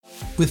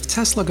With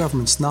Tesla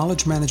Government's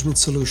knowledge management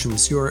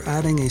solutions, you are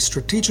adding a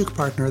strategic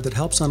partner that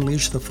helps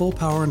unleash the full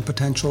power and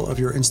potential of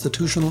your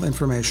institutional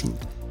information.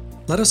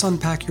 Let us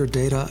unpack your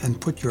data and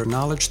put your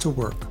knowledge to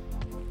work.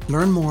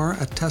 Learn more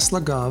at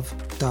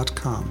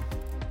teslagov.com.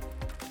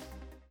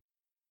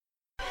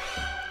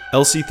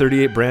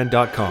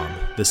 LC38brand.com,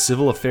 the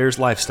civil affairs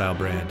lifestyle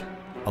brand.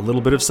 A little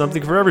bit of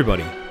something for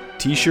everybody.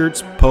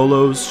 T-shirts,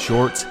 polos,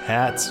 shorts,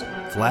 hats,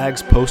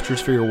 flags,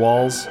 posters for your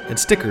walls, and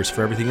stickers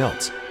for everything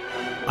else.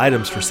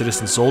 Items for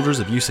citizen soldiers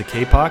of USA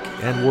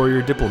KPOC and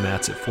warrior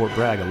diplomats at Fort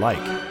Bragg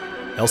alike.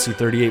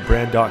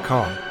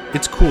 LC38brand.com.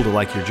 It's cool to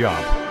like your job.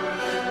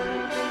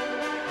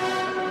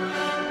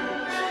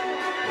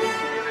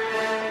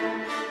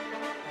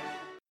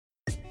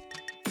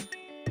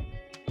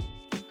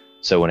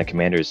 So when a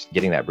commander's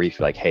getting that brief,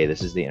 you're like, hey,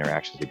 this is the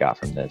interactions we got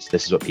from this.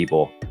 This is what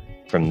people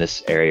from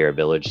this area or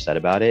village said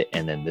about it.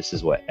 And then this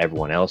is what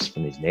everyone else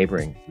from these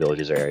neighboring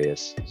villages or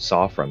areas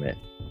saw from it.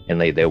 And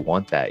they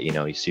want that,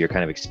 so you're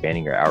kind of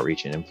expanding your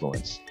outreach and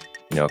influence,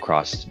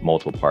 across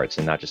multiple parts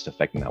and not just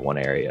affecting that one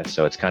area.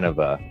 So it's kind of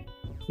a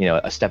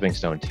stepping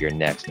stone to your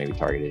next maybe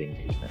targeted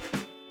engagement.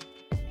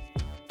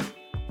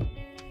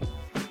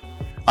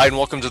 Hi, and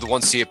welcome to the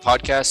 1CA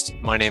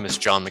podcast. My name is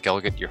John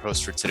McElligott, your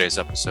host for today's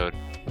episode.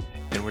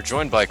 And we're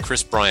joined by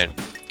Chris Bryant.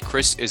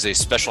 Chris is a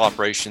Special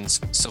Operations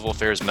Civil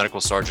Affairs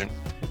Medical Sergeant,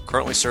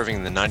 currently serving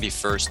in the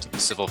 91st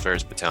Civil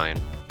Affairs Battalion.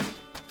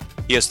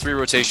 He has 3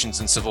 rotations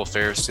in Civil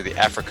Affairs to the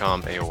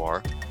AFRICOM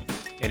AOR,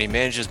 and he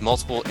manages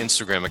multiple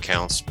Instagram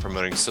accounts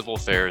promoting civil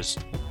affairs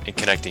and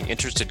connecting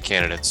interested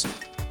candidates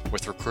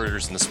with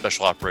recruiters in the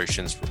Special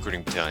Operations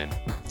Recruiting Battalion.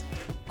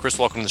 Chris,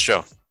 welcome to the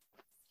show.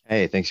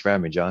 Hey, thanks for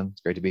having me, John.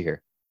 It's great to be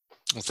here.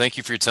 Well, thank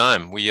you for your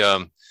time. We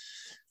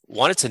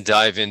wanted to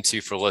dive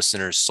into, for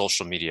listeners,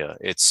 social media.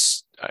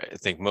 I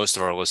think most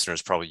of our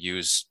listeners probably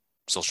use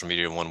social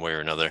media in one way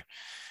or another,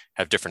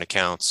 have different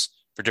accounts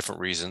for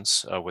different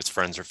reasons, with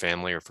friends or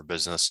family or for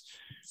business.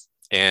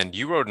 And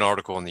you wrote an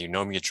article in the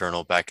Eunomia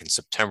Journal back in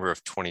September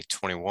of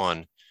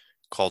 2021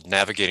 called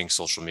Navigating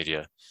Social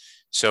Media.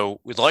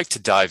 So we'd like to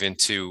dive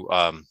into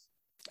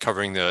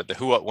covering the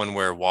who, what, when,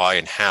 where, why,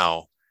 and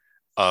how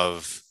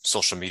of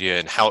social media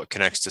and how it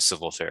connects to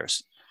civil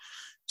affairs.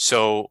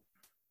 So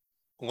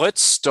let's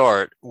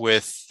start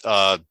with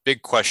a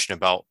big question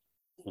about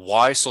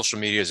why social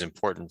media is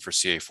important for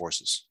CA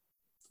forces.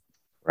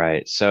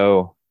 Right.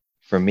 So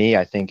for me,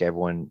 I think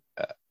everyone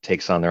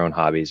takes on their own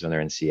hobbies when they're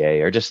in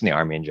CA or just in the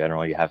Army in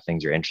general. You have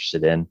things you're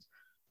interested in.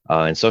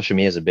 And social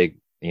media is a big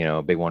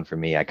one for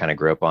me. I kind of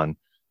grew up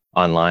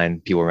online.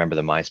 People remember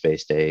the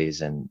MySpace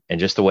days and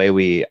just the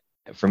way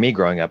for me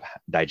growing up,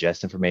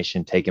 digest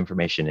information, take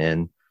information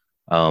in,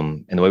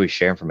 and the way we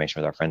share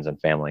information with our friends and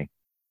family.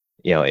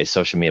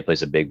 Social media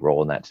plays a big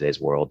role in that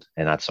today's world.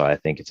 And that's why I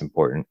think it's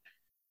important.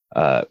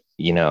 Like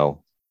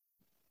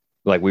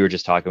we were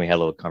just talking, we had a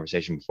little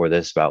conversation before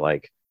this about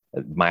like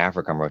my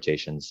AFRICOM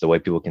rotations, the way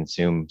people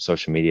consume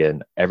social media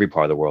in every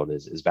part of the world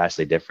is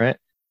vastly different.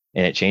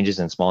 And it changes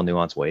in small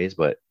nuanced ways,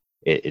 but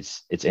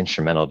it's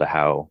instrumental to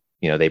how,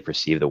 they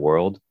perceive the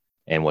world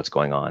and what's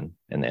going on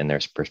in their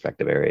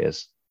respective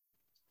areas.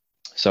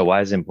 So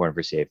why is it important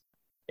for CA?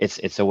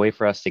 It's a way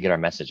for us to get our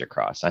message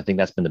across. I think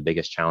that's been the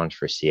biggest challenge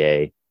for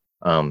CA,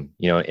 in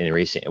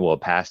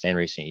past and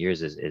recent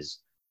years is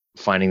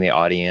finding the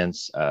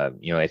audience.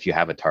 If you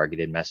have a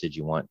targeted message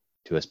you want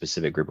to a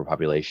specific group or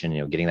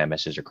population, getting that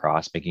message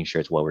across, making sure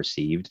it's well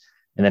received.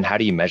 And then how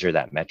do you measure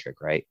that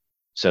metric, right?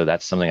 So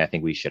that's something I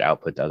think we should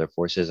output to other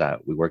forces.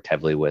 We worked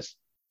heavily with,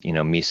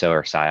 MISO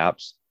or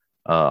PSYOPs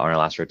on our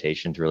last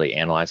rotation to really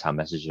analyze how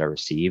messages are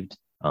received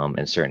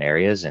in certain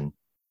areas. And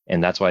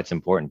that's why it's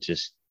important to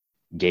just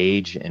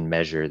gauge and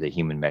measure the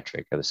human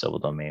metric of the civil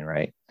domain,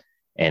 right?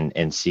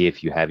 And see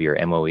if you have your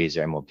MOEs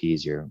or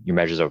MOPs, your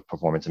measures of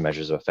performance and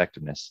measures of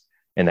effectiveness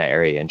in that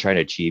area and try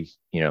to achieve,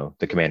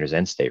 the commander's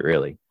end state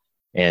really.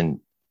 And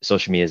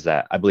social media is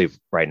that, I believe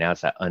right now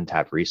it's that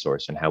untapped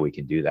resource and how we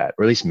can do that,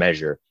 or at least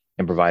measure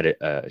and provide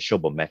a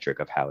showable metric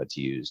of how it's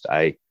used.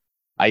 I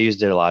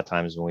used it a lot of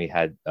times when we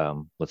had,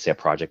 let's say a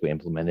project we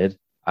implemented.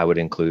 I would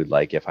include,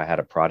 like, if I had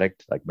a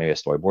product, like maybe a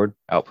storyboard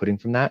outputting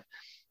from that,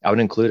 I would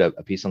include a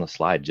piece on the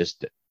slide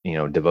just,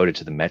 devoted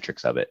to the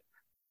metrics of it.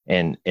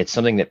 And it's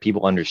something that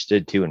people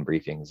understood too in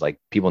briefings. Like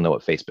people know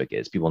what Facebook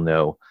is, people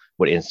know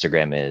what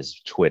Instagram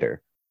is,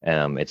 Twitter.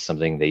 It's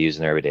something they use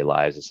in their everyday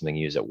lives. It's something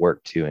you use at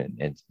work too,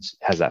 and it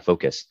has that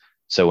focus.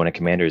 So when a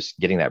commander's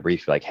getting that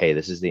brief, like, hey,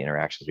 this is the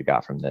interactions we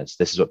got from this.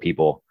 This is what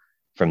people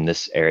from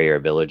this area or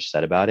village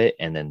said about it.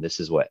 And then this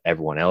is what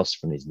everyone else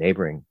from these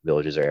neighboring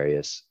villages or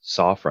areas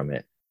saw from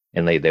it.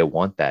 And they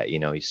want that,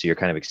 so you're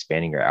kind of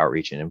expanding your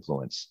outreach and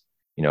influence,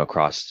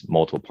 across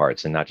multiple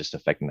parts and not just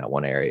affecting that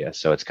one area.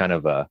 So it's kind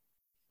of a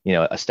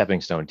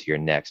stepping stone to your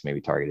next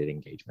maybe targeted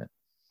engagement.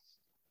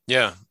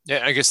 Yeah.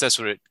 I guess that's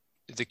what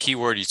the key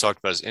word you talked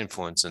about is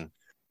influence. And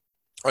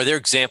are there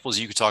examples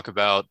you could talk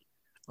about,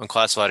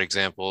 unclassified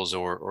examples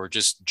or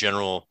just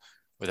general,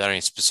 without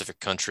any specific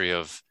country,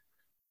 of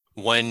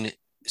when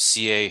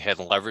CA had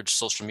leveraged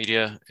social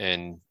media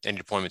and any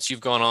deployments you've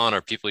gone on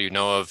or people you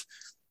know of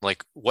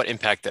like what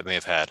impact that may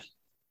have had?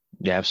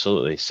 Yeah,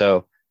 absolutely.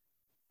 So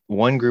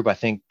one group I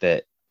think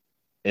that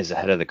is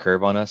ahead of the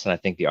curve on us, and I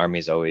think the Army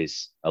is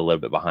always a little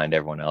bit behind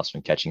everyone else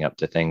when catching up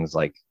to things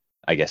like,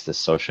 I guess, this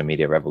social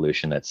media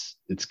revolution it's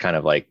kind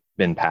of like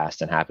been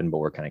past and happened, but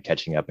we're kind of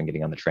catching up and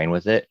getting on the train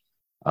with it.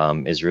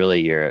 Is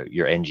really your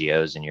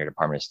NGOs and your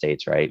Department of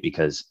States, right?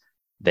 Because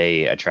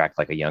they attract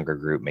like a younger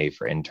group made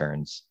for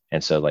interns,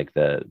 and so like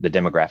the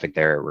demographic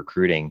they're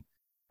recruiting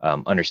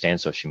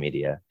understands social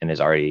media and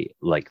is already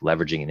like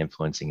leveraging and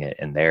influencing it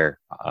in their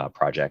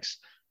projects.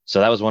 So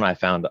that was one I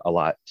found a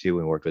lot too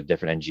when we worked with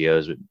different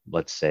NGOs.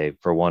 Let's say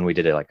for one, we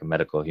did like a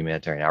medical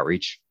humanitarian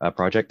outreach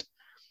project,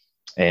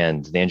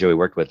 and the NGO we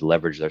worked with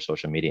leveraged their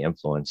social media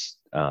influence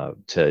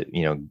to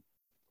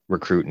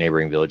recruit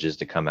neighboring villages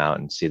to come out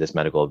and see this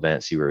medical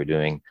event, see what we're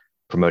doing,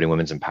 promoting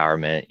women's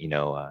empowerment,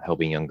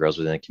 helping young girls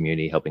within the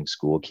community, helping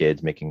school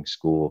kids, making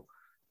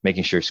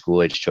sure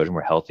school age children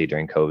were healthy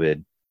during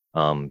COVID,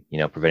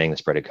 preventing the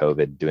spread of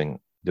COVID, doing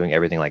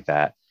everything like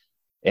that.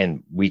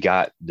 And we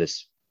got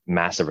this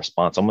massive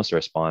response, almost a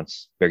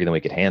response bigger than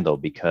we could handle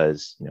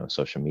because,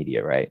 social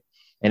media, right?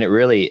 And it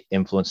really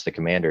influenced the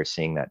commander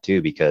seeing that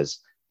too, because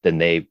then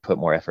they put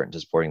more effort into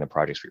supporting the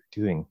projects we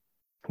were doing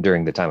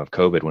during the time of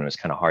COVID when it was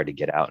kind of hard to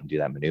get out and do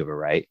that maneuver,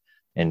 right?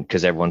 And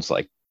because everyone's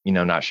like,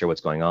 not sure what's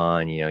going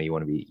on, you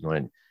want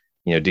to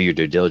do your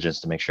due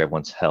diligence to make sure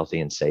everyone's healthy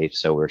and safe.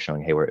 So we're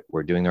showing, hey,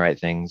 we're doing the right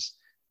things.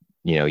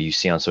 You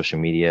see on social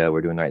media,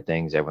 we're doing the right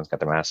things. Everyone's got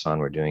their masks on.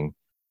 We're doing,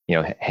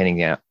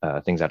 handing out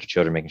things out to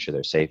children, making sure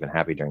they're safe and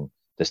happy during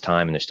this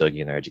time, and they're still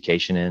getting their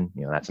education in.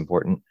 That's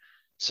important.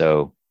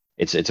 So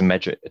it's a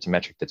metric. It's a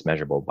metric that's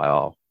measurable by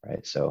all,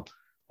 right? So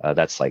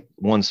that's like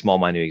one small,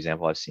 minute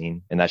example I've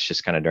seen, and that's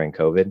just kind of during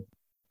COVID.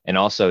 And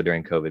also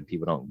during COVID,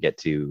 people don't get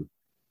to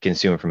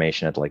consume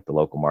information at like the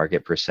local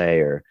market per se,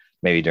 or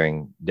maybe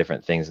during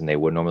different things than they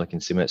would normally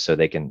consume it. So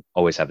they can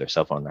always have their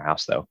cell phone in their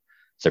house though.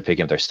 So they're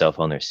picking up their cell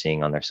phone, they're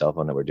seeing on their cell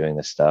phone that we're doing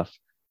this stuff.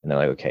 And they're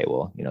like, okay,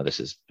 well, this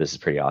is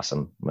pretty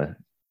awesome. I'm gonna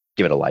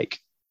give it a like.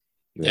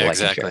 Yeah,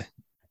 exactly.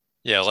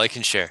 Yeah, like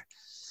and share.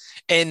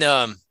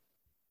 And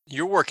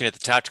you're working at the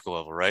tactical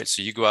level, right?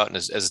 So you go out and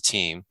as a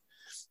team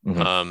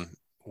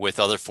with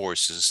other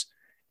forces.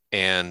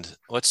 And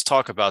let's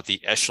talk about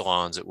the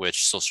echelons at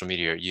which social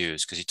media are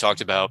used, because you talked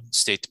about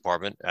State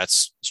Department,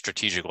 that's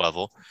strategic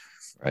level.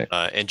 Right.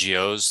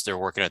 NGOs, they're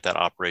working at that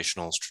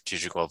operational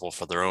strategic level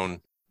for their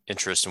own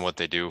interest in what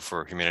they do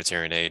for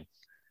humanitarian aid.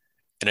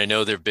 And I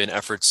know there have been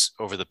efforts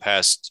over the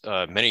past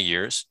many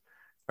years,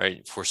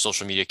 right, for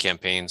social media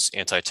campaigns,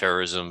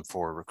 anti-terrorism,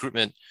 for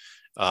recruitment.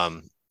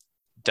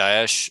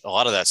 Daesh, a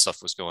lot of that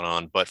stuff was going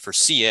on. But for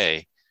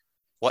CA,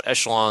 what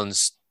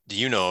echelons do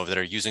you know of that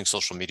are using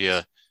social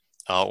media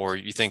or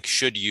you think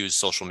should use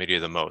social media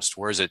the most?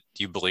 Where is it,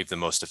 do you believe, the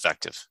most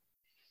effective?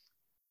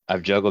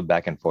 I've juggled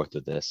back and forth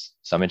with this,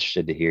 so I'm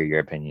interested to hear your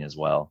opinion as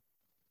well.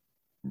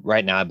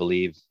 Right now, I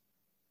believe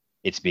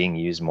it's being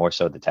used more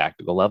so at the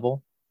tactical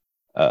level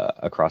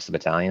across the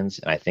battalions.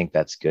 And I think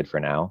that's good for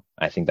now.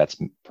 I think that's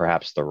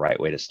perhaps the right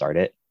way to start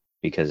it,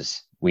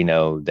 because we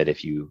know that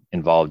if you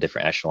involve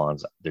different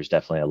echelons, there's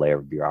definitely a layer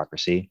of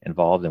bureaucracy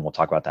involved. And we'll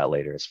talk about that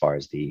later as far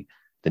as the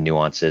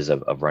nuances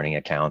of running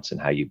accounts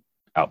and how you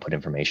output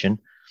information.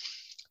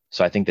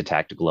 So I think the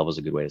tactical level is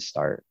a good way to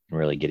start and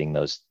really getting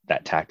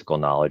that tactical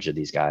knowledge of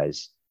these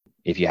guys.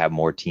 If you have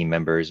more team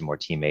members, more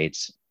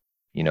teammates,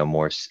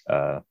 more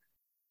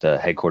the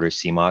headquarters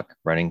CMOC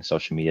running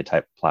social media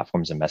type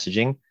platforms and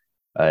messaging,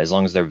 as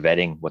long as they're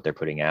vetting what they're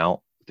putting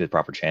out through the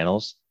proper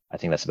channels, I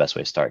think that's the best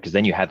way to start, because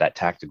then you have that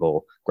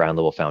tactical ground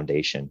level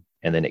foundation,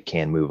 and then it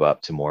can move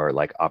up to more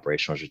like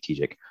operational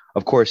strategic.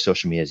 Of course,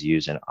 social media is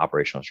used in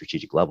operational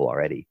strategic level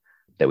already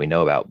that we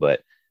know about,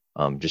 but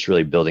just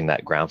really building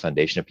that ground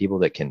foundation of people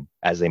that can,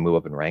 as they move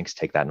up in ranks,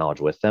 take that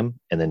knowledge with them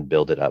and then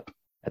build it up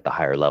at the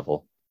higher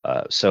level.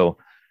 So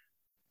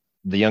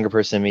the younger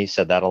person in me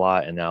said that a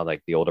lot. And now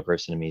like the older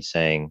person in me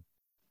saying,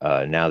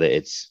 now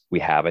that we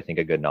have, I think,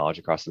 a good knowledge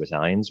across the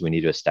battalions, we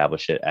need to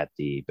establish it at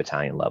the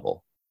battalion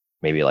level.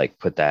 Maybe like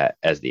put that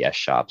as the S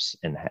shops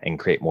and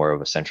create more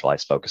of a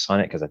centralized focus on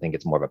it, because I think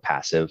it's more of a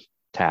passive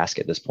task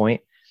at this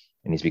point.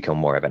 It needs to become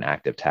more of an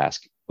active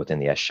task within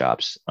the S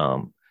shops.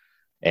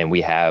 And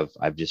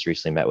I've just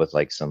recently met with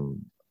like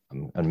I'm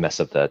gonna mess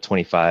up the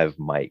 25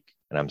 Mike,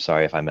 and I'm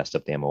sorry if I messed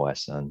up the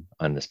MOS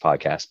on this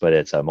podcast, but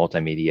it's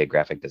multimedia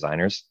graphic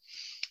designers.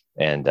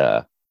 And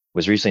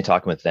was recently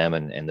talking with them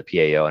and the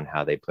PAO and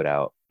how they put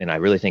out, and I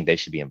really think they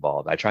should be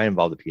involved. I try to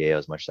involve the PAO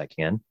as much as I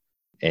can.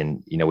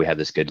 And, we have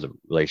this good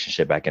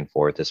relationship back and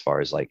forth as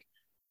far as like,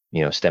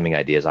 stemming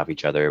ideas off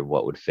each other,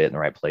 what would fit in the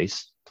right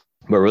place,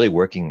 but really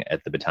working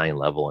at the battalion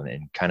level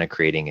and kind of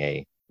creating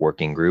a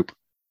working group,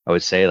 I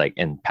would say, like,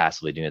 and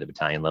passively doing it at the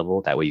battalion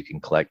level. That way you can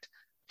collect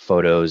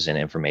photos and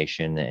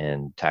information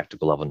and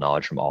tactical level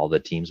knowledge from all the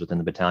teams within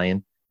the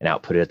battalion and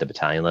output it at the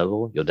battalion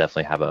level. You'll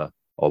definitely have a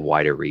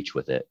wider reach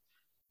with it.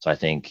 So I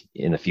think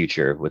in the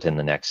future, within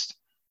the next,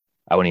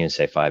 I wouldn't even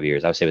say 5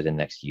 years, I would say within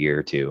the next year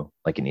or two,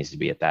 like it needs to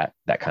be at that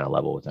kind of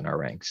level within our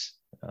ranks,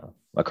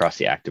 across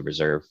the active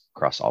reserve,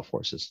 across all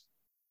forces.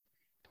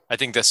 I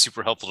think that's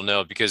super helpful to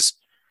know, because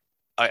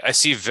I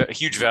see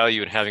huge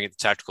value in having it at the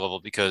tactical level,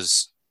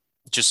 because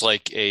just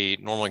like a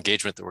normal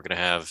engagement that we're going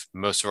to have,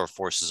 most of our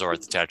forces are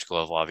at the tactical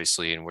level,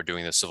 obviously, and we're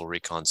doing the civil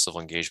recon,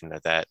 civil engagement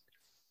at that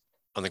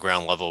on the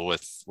ground level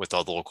with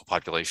all the local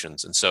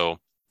populations. And so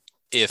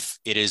if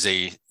it is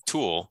a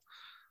tool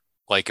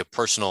like a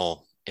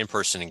personal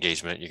in-person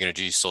engagement, you're going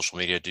to use social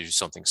media to do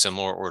something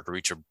similar or to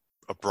reach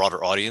a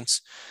broader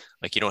audience.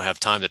 Like, you don't have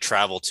time to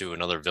travel to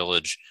another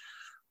village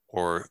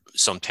or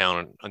some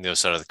town on the other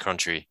side of the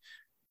country.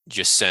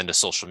 Just send a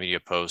social media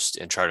post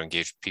and try to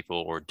engage people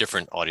or a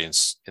different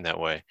audience in that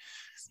way.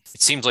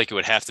 It seems like it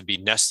would have to be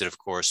nested, of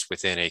course,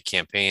 within a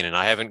campaign. And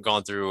I haven't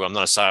gone through, I'm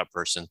not a PSYOP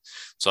person,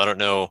 so I don't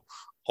know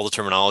all the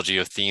terminology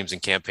of themes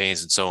and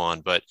campaigns and so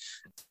on, but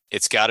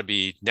it's got to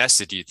be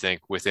nested, do you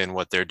think, within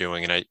what they're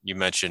doing? And you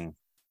mentioned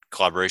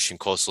collaboration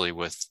closely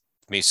with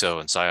MISO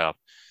and PSYOP.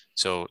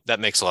 So that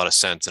makes a lot of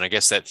sense. And I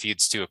guess that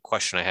feeds to a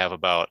question I have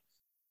about,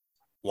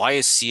 why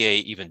is CA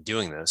even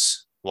doing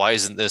this? Why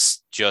isn't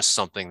this just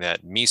something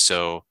that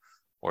MISO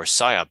or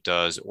PSYOP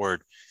does? Or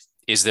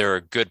is there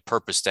a good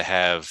purpose to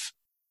have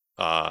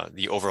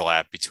the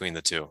overlap between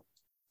the two?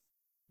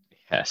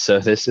 Yeah, so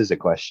this is a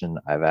question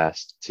I've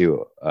asked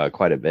too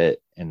quite a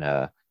bit in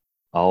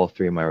all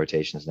 3 of my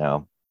rotations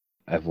now.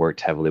 I've worked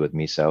heavily with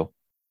MISO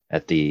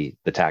at the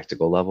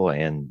tactical level,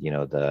 and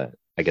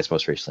I guess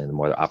most recently the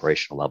more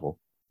operational level.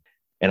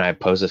 And I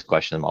pose this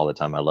question to them all the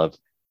time. I love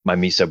my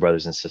MISO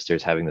brothers and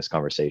sisters having this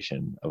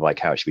conversation of like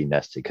how it should be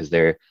nested, because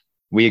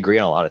we agree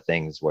on a lot of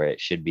things where it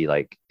should be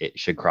like, it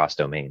should cross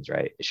domains,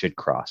 right? It should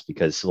cross,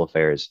 because civil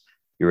affairs,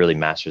 you're really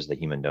masters of the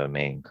human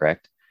domain,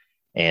 correct?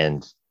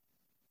 And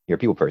you're a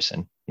people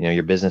person,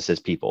 your business is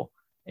people,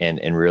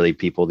 and really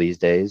people these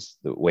days,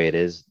 the way it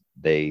is,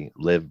 they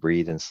live,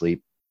 breathe, and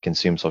sleep,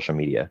 consume social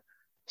media.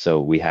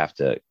 So we have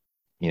to,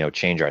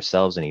 change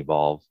ourselves and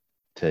evolve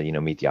to,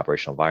 meet the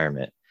operational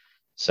environment.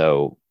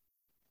 So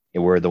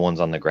we're the ones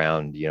on the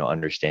ground,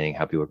 understanding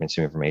how people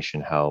consume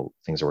information, how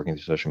things are working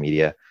through social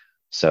media.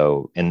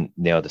 So, and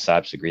the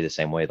PSYOPs agree the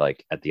same way,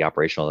 like at the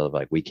operational level,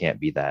 like we can't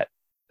be that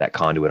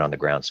conduit on the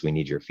ground. So we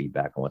need your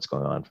feedback on what's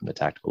going on from the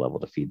tactical level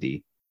to feed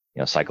the,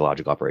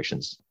 psychological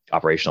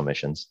operational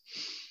missions.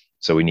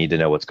 So we need to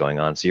know what's going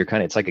on. So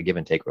it's like a give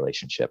and take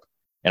relationship.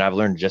 And I've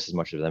learned just as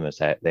much of them as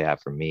they have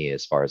from me,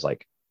 as far as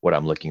like what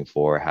I'm looking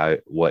for,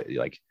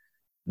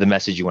 the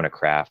message you want to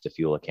craft to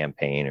fuel a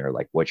campaign, or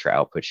like what your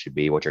output should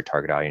be, what your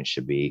target audience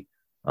should be.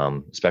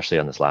 Especially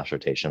on this last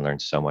rotation, I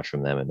learned so much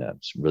from them, and I'm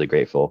really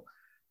grateful.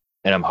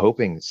 And I'm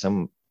hoping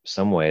some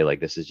way,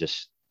 like this is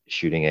just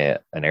shooting an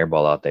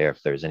airball out there,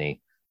 if there's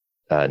any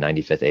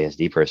 95th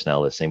ASD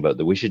personnel listening,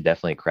 but we should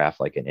definitely craft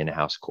like an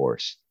in-house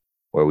course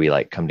where we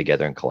like come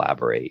together and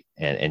collaborate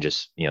and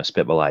just,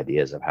 spitball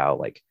ideas of how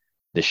like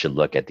this should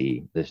look at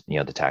the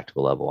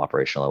tactical level,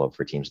 operational level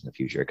for teams in the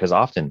future. Because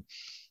often,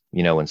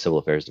 when civil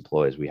affairs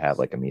deploys, we have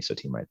like a MISO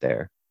team right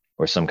there,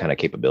 or some kind of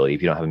capability.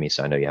 If you don't have a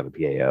MISO, I know you have a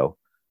PAO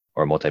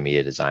or a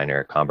multimedia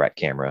designer, combat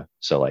camera.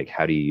 So like,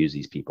 how do you use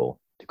these people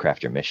to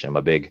craft your mission? I'm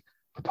a big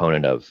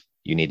proponent of,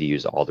 you need to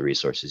use all the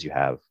resources you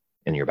have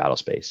in your battle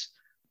space.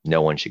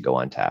 No one should go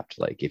untapped.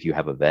 Like if you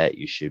have a vet,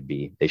 they should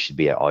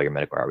be at all your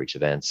medical outreach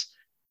events.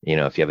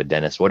 If you have a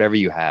dentist, whatever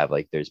you have,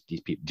 like there's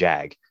these people.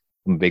 JAG,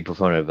 I'm a big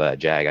proponent of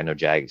JAG. I know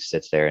JAG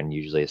sits there and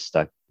usually is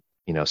stuck,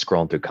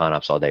 scrolling through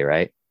ConOps all day,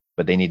 right?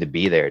 But they need to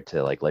be there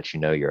to like let you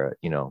know your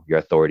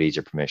authorities,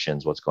 your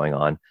permissions, what's going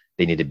on.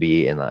 They need to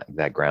be in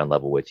that ground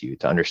level with you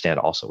to understand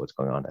also what's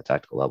going on at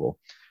tactical level.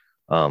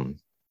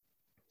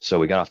 So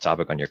we got off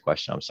topic on your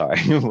question. I'm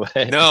sorry.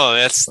 No,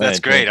 that's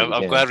great.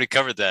 I'm glad we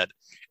covered that.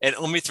 And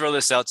let me throw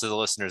this out to the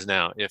listeners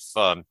now.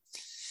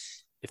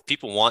 If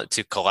people want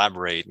to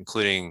collaborate,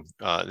 including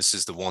this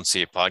is the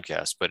 1CA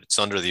podcast, but it's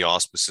under the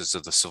auspices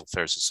of the Civil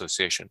Affairs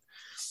Association.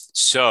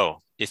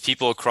 So if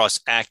people across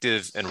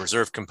active and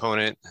reserve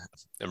component,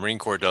 the Marine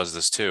Corps does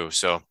this too.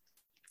 So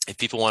if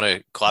people want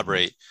to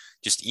collaborate,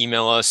 just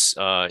email us,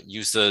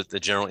 use the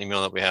general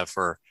email that we have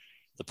for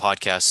the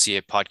podcast,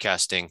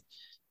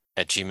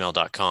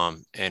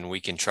 capodcasting@gmail.com, and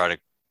we can try to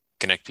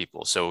connect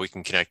people. So we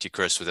can connect you,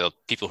 Chris, with the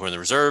people who are in the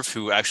reserve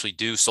who actually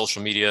do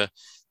social media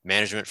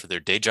management for their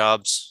day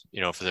jobs,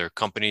 for their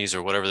companies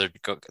or whatever they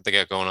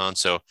got going on.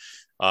 So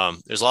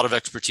there's a lot of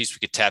expertise we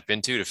could tap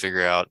into to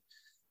figure out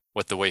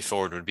what the way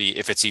forward would be,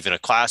 if it's even a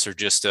class or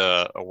just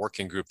a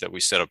working group that we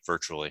set up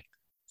virtually.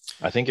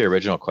 I think your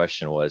original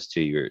question was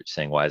too, you're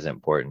saying, why is it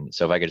important?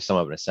 So if I could sum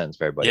up in a sentence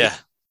for everybody,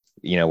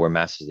 we're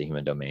masters of the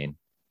human domain,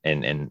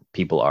 and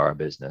people are our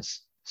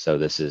business. So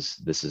this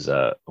is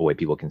a way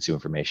people consume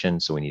information.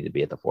 So we need to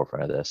be at the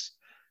forefront of this.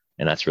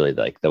 And that's really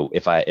like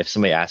if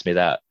somebody asked me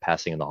that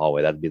passing in the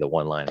hallway, that'd be the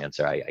one line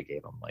answer I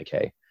gave them. Like,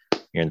 hey,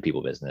 you're in the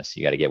people business.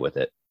 You got to get with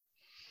it.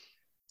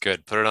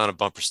 Good. Put it on a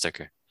bumper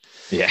sticker.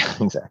 Yeah,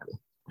 exactly.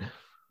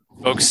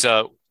 Folks,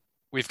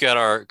 we've got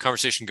our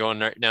conversation going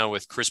right now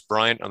with Chris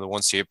Bryant on the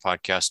 1CA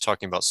podcast,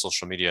 talking about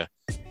social media.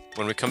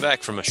 When we come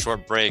back from a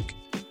short break,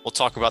 we'll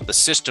talk about the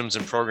systems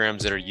and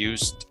programs that are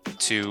used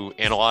to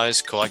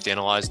collect,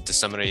 analyze,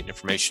 disseminate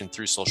information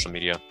through social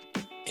media.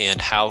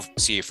 and how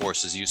CA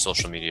forces use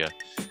social media,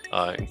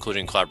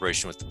 including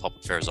collaboration with the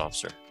public affairs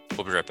officer.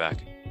 We'll be right back.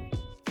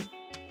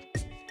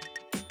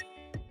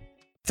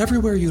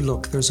 Everywhere you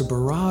look, there's a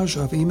barrage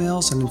of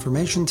emails and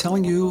information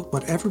telling you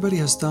what everybody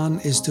has done,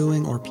 is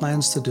doing, or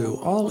plans to do,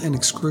 all in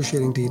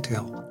excruciating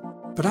detail.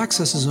 But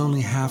access is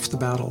only half the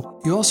battle.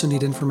 You also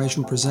need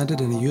information presented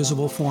in a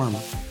usable form.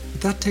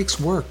 But that takes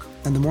work,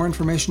 and the more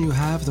information you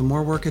have, the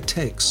more work it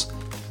takes.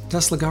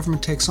 Tesla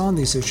Government takes on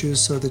these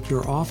issues so that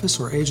your office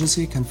or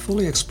agency can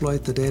fully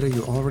exploit the data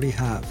you already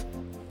have.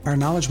 Our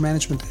knowledge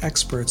management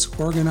experts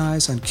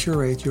organize and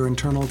curate your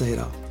internal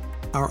data.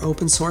 Our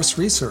open source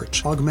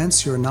research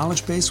augments your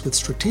knowledge base with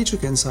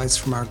strategic insights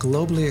from our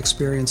globally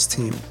experienced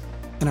team.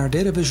 And our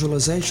data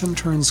visualization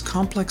turns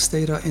complex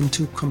data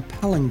into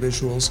compelling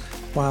visuals,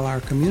 while our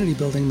community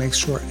building makes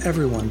sure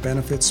everyone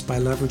benefits by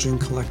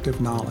leveraging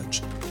collective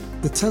knowledge.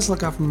 With Tesla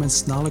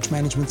Government's knowledge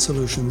management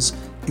solutions,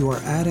 you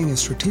are adding a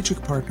strategic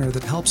partner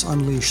that helps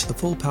unleash the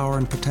full power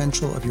and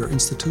potential of your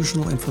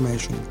institutional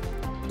information.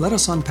 Let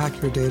us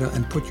unpack your data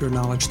and put your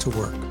knowledge to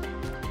work.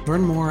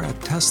 Learn more at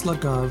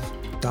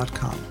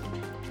teslagov.com.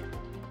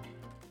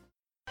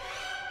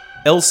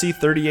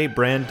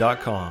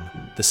 LC38brand.com,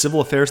 the civil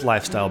affairs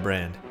lifestyle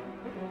brand.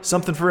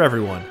 Something for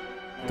everyone.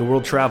 The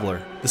world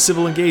traveler, the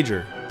civil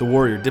engager, the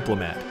warrior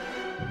diplomat.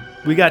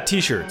 We got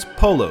t-shirts,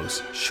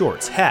 polos,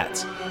 shorts,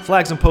 hats,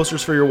 flags and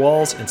posters for your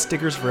walls, and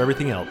stickers for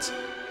everything else.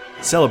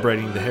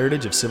 Celebrating the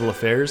heritage of civil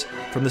affairs,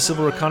 from the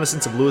civil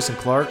reconnaissance of Lewis and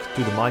Clark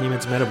through the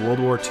monuments men of World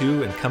War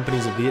II and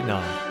companies of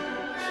Vietnam.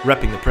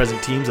 Repping the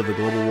present teams of the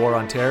global war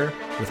on terror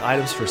with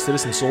items for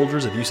citizen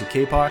soldiers of UC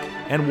Kapok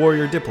and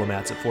warrior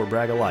diplomats at Fort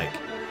Bragg alike.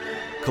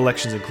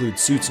 Collections include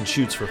suits and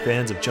shoots for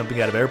fans of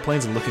jumping out of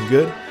airplanes and looking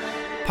good,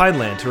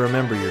 Pineland to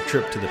remember your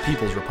trip to the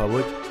People's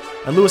Republic,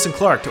 and Lewis and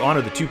Clark to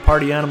honor the two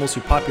party animals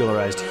who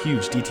popularized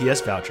huge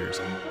DTS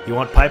vouchers. You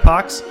want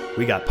Pipox?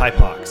 We got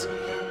Pipox.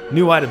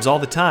 New items all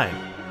the time.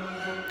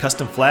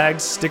 Custom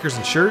flags, stickers,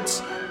 and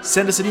shirts?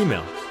 Send us an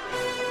email.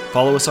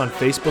 Follow us on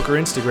Facebook or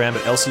Instagram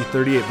at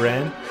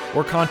LC38brand,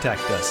 or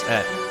contact us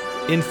at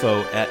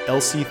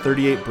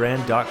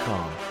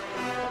info@lc38brand.com.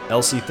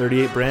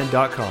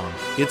 LC38brand.com.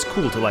 It's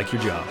cool to like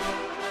your job.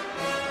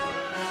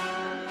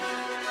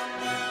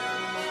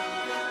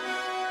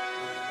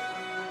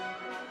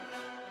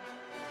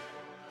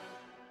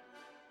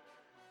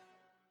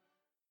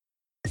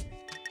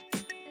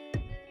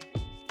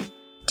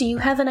 Do you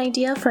have an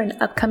idea for an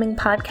upcoming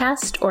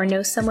podcast or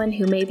know someone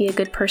who may be a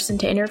good person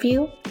to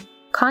interview?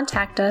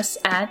 Contact us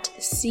at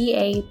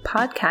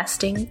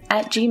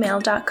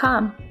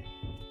capodcasting@gmail.com.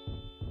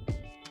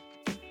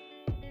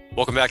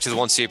 Welcome back to the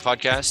 1CA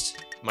podcast.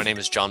 My name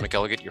is John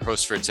McElligott, your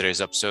host for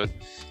today's episode,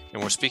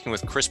 and we're speaking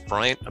with Chris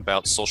Bryant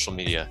about social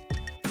media.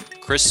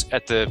 Chris,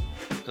 at the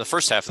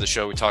first half of the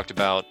show, we talked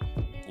about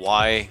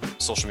why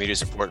social media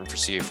is important for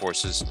CA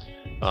forces,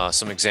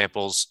 some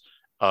examples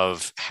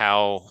of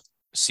how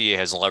CA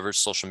has leveraged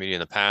social media in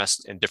the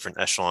past and different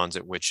echelons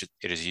at which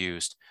it is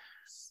used.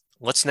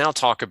 Let's now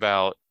talk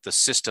about the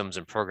systems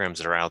and programs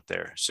that are out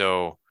there.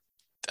 So,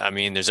 I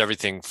mean, there's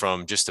everything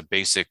from just a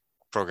basic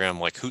program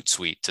like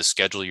Hootsuite to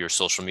schedule your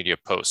social media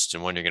posts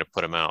and when you're going to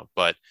put them out.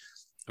 But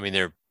I mean,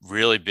 they're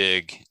really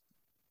big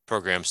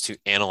programs to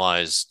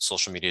analyze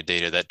social media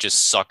data that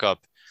just suck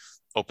up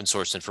open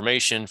source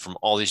information from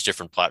all these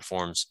different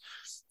platforms.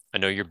 I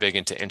know you're big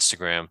into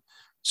Instagram.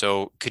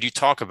 So could you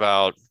talk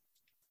about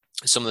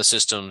some of the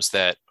systems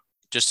that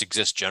just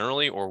exist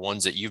generally, or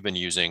ones that you've been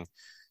using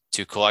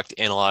to collect,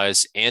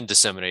 analyze, and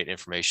disseminate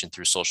information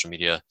through social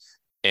media?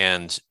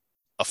 And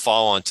a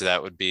follow-on to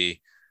that would be,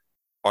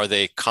 are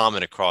they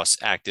common across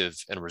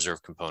active and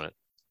reserve component?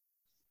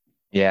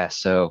 Yeah,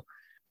 so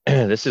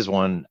this is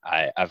one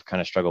I've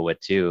kind of struggled with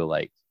too.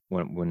 Like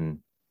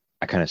when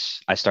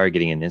I started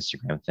getting an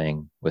Instagram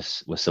thing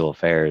with civil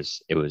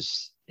affairs,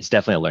 it's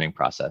definitely a learning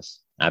process.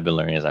 I've been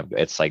learning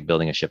it's like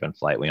building a ship in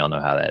flight. We all know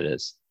how that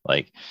is.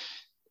 Like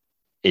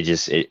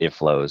it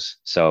flows.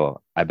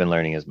 So I've been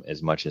learning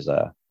as much as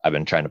I've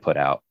been trying to put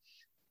out.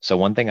 So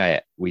one thing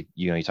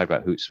you talked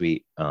about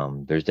Hootsuite.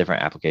 There's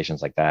different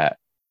applications like that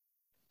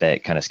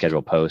kind of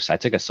schedule posts. I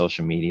took a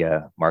social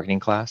media marketing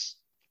class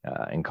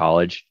in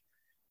college.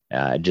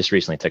 I just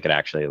recently took it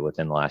actually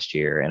within the last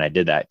year. And I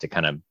did that to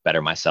kind of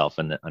better myself,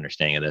 and the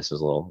understanding of this was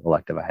a little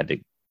elective. I had to,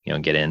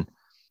 get in,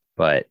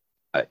 but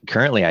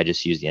currently I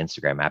just use the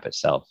Instagram app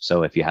itself.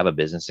 So if you have a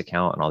business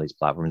account on all these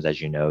platforms,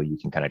 as you know, you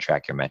can kind of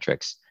track your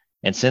metrics.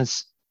 And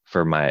since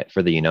for the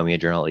Eunomia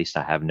journal, at least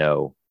I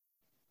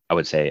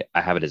would say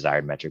I have a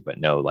desired metric, but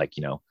no,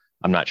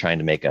 I'm not trying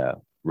to make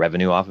a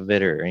revenue off of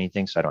it or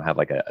anything. So I don't have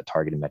like a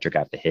targeted metric I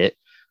have to hit.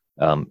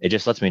 It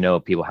just lets me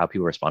know how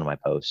people respond to my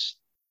posts,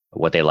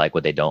 what they like,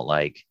 what they don't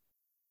like,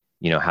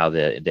 how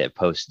the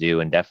posts do.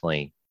 And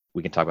definitely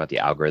we can talk about the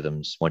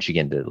algorithms. Once you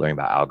get into learning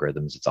about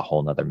algorithms, it's a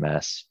whole nother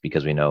mess,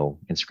 because we know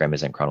Instagram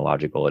isn't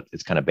chronological.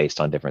 It's kind of based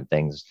on different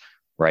things,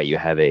 right? You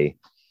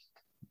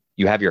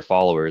have your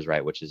followers,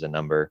 right, which is a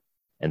number.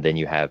 And then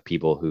you have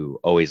people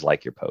who always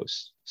like your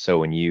posts. So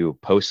when you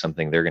post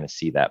something, they're going to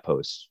see that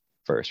post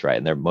first, right?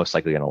 And they're most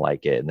likely going to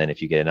like it. And then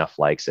if you get enough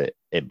likes,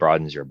 it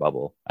broadens your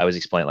bubble. I was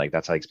explaining, like,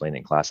 that's how I explained it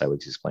in class. I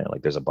would explain it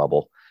like there's a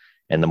bubble,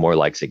 and the more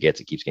likes it gets,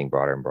 it keeps getting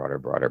broader and broader,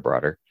 broader,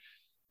 broader.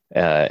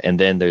 And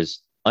then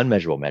there's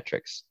unmeasurable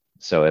metrics.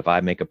 So if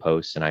I make a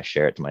post and I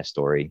share it to my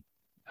story,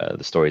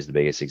 the story is the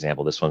biggest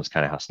example. This one's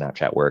kind of how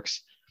Snapchat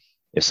works.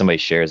 If somebody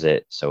shares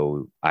it,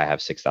 so I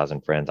have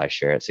 6,000 friends, I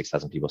share it,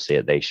 6,000 people see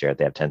it, they share it,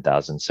 they have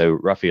 10,000. So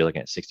roughly you're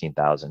looking at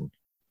 16,000,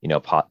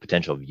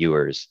 potential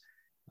viewers.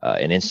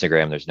 In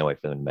Instagram, there's no way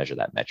for them to measure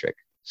that metric.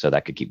 So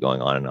that could keep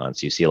going on and on.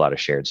 So you see a lot of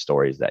shared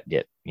stories that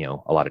get,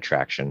 a lot of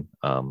traction.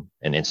 And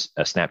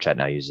Snapchat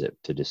now uses it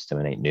to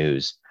disseminate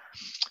news,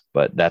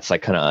 but that's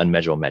like kind of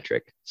unmeasurable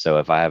metric. So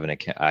if I have an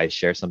account, I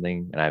share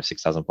something and I have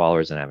 6,000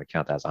 followers and I have an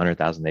account that has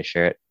 100,000, they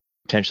share it,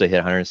 potentially hit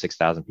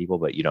 106,000 people,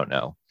 but you don't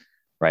know,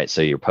 right?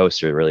 So your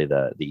posts are really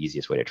the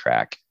easiest way to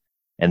track.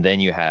 And then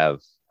you have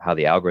how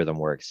the algorithm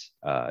works.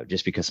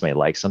 Just because somebody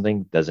likes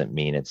something doesn't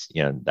mean it's,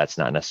 that's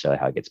not necessarily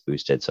how it gets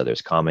boosted. So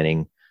there's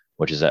commenting,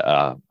 which is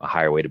a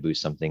higher way to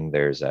boost something.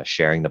 There's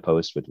sharing the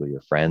post with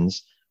your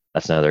friends.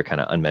 That's another kind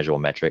of unmeasurable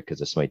metric,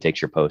 because if somebody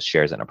takes your post,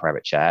 shares it in a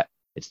private chat,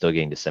 it's still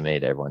getting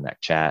disseminated to everyone in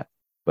that chat,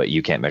 but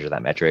you can't measure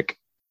that metric.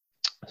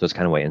 So it's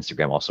kind of way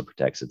Instagram also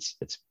protects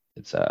its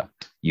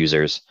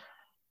users.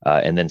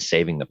 And then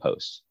saving the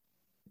post.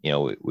 I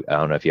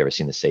don't know if you've ever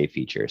seen the save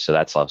feature. So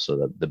that's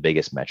also the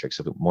biggest metric.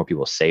 So if more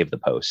people save the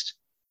post,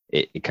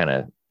 it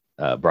kind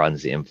of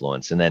broadens the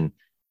influence. And then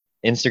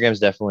Instagram's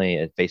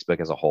definitely, Facebook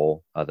as a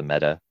whole, the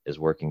Meta is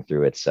working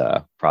through its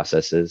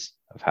processes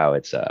of how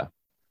it's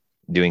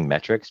doing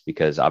metrics,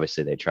 because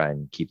obviously they try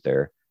and keep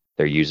their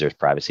users'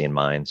 privacy in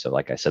mind. So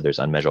like I said, there's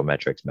unmeasurable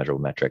metrics,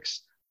 measurable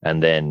metrics.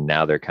 And then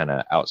now they're kind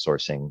of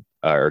outsourcing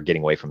or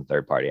getting away from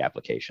third-party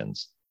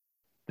applications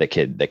that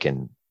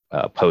can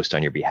post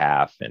on your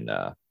behalf and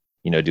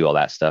do all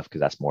that stuff,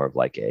 because that's more of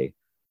like a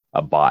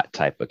bot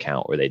type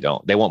account where they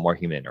want more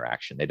human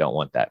interaction. They don't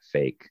want that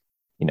fake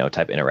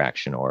type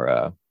interaction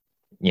or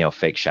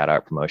fake shout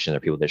out promotion. They're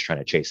people just trying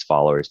to chase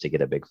followers to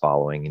get a big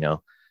following.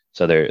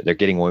 So they're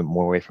getting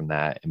more away from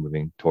that and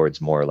moving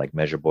towards more like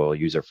measurable,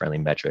 user friendly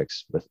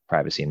metrics with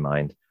privacy in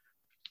mind,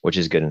 which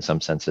is good in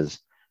some senses.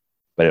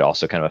 But it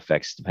also kind of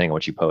affects depending on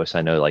what you post.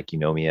 I know like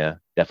Eunomia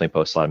definitely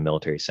posts a lot of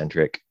military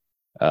centric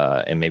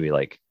and maybe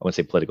like, I wouldn't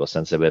say political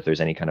sensitive, but if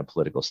there's any kind of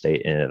political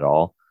state in it at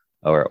all,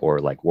 or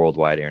like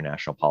worldwide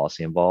international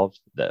policy involved,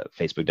 the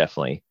Facebook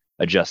definitely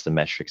adjusts the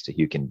metrics to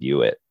who can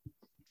view it.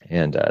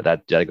 And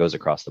that goes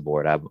across the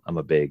board.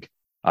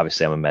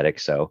 Obviously I'm a medic,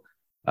 so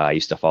I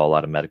used to follow a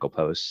lot of medical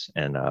posts,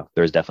 and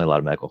there's definitely a lot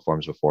of medical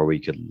forums before where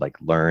you could like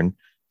learn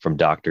from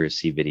doctors,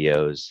 see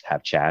videos,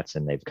 have chats,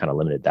 and they've kind of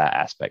limited that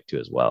aspect too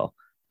as well,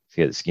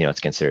 because it's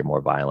considered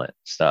more violent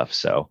stuff.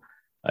 So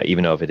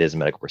even though if it is a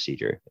medical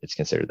procedure, it's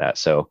considered that.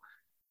 So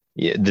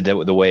yeah,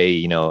 the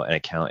way an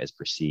account is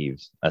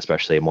perceived,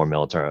 especially a more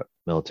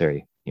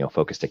military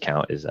focused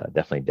account, is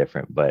definitely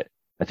different. But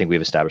I think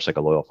we've established like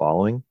a loyal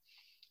following,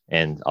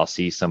 and I'll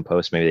see some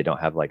posts, maybe they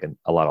don't have like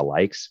a lot of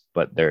likes,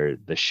 but the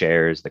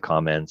shares, the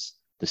comments,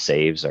 the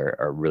saves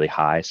are really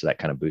high, so that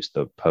kind of boosts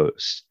the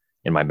posts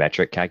in my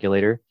metric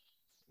calculator.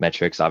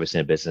 Metrics, obviously,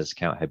 in a business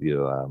account, have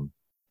you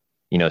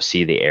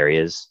see the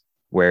areas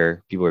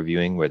where people are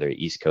viewing, where they're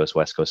East Coast,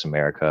 West Coast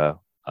America,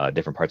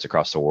 different parts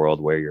across the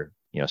world where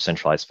your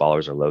centralized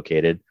followers are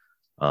located.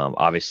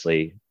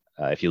 Obviously,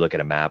 if you look at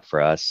a map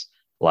for us,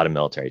 a lot of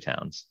military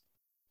towns.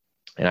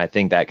 And I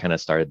think that kind of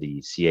started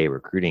the CA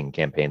recruiting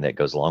campaign that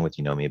goes along with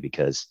Eunomia,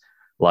 because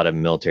a lot of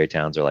military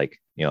towns are like,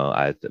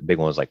 the big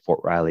one was like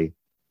Fort Riley,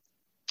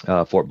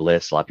 Fort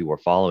Bliss. A lot of people were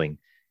following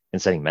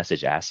and sending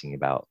message asking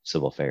about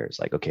civil affairs.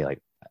 Like, okay,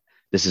 like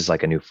this is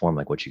like a new form,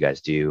 like what you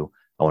guys do.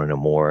 I want to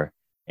know more.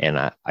 And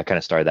I kind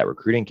of started that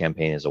recruiting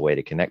campaign as a way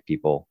to connect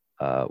people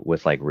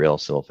with like real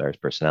civil affairs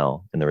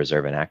personnel in the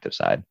reserve and active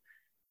side.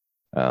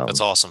 That's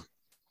awesome.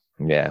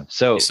 Yeah.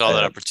 So you saw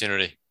that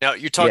opportunity. Now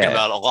you're talking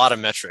about a lot of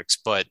metrics,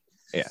 but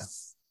yeah.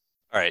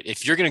 All right.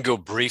 If you're going to go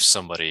brief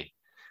somebody,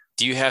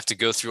 do you have to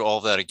go through all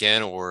of that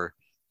again? Or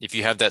if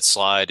you have that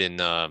slide in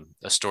a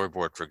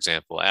storyboard, for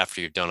example, after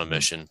you've done a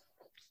mission,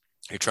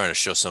 you're trying to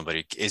show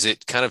somebody, is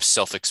it kind of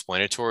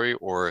self-explanatory,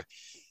 or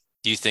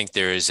do you think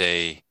there is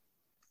a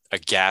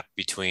gap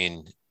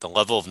between the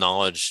level of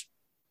knowledge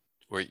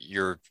where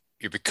you're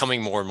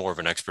becoming more and more of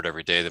an expert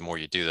every day, the more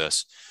you do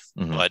this,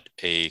 but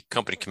a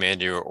company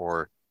commander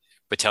or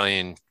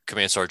battalion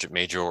command sergeant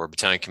major or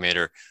battalion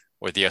commander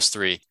or the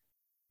S3,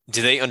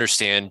 do they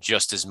understand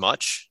just as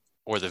much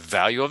or the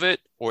value of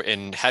it?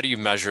 And how do you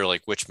measure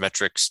like which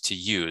metrics to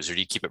use, or do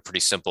you keep it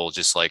pretty simple,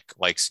 just like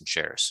likes and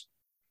shares?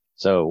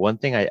 So one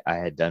thing I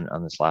had done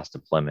on this last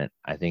deployment,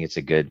 I think it's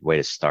a good way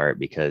to start,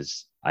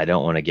 because I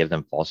don't want to give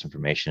them false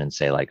information and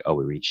say like, oh,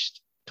 we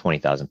reached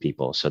 20,000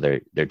 people, so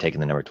they're taking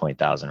the number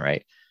 20,000,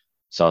 right?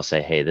 So I'll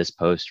say, hey, this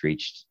post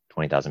reached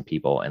 20,000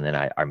 people, and then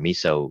our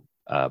MISO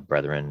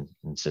brethren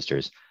and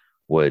sisters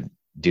would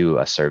do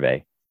a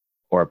survey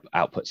or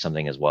output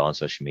something as well on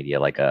social media,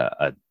 like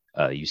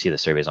you see the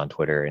surveys on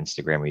Twitter,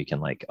 Instagram, where you can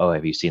like, oh,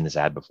 have you seen this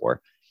ad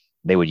before?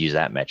 They would use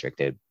that metric.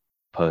 They'd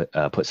put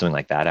something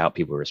like that out,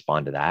 people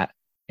respond to that.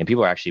 And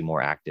people are actually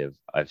more active,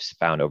 I've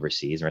found,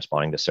 overseas and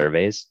responding to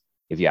surveys.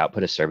 If you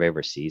output a survey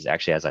overseas, it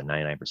actually has a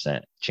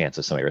 99% chance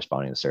of somebody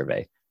responding to the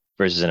survey.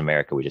 Versus in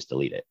America, we just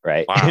delete it,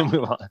 right?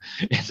 Wow.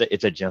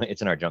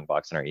 It's in our junk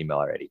box in our email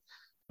already.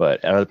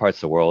 But in other parts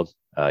of the world,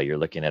 you're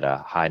looking at a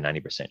high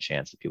 90%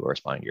 chance that people are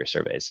responding to your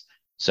surveys.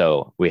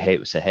 So we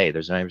say, hey,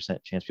 there's a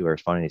 90% chance people are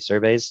responding to these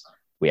surveys.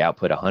 We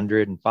output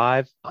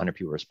 105, 100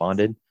 people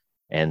responded,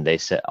 and they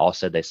said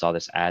they saw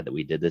this ad that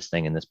we did this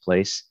thing in this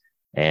place,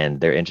 and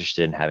they're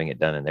interested in having it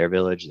done in their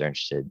village. They're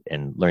interested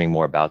in learning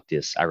more about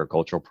this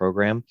agricultural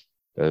program.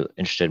 They're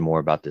interested more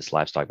about this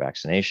livestock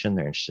vaccination.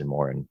 They're interested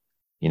more in,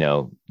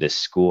 this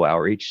school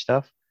outreach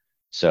stuff.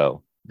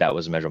 So that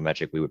was a measurable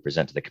metric we would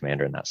present to the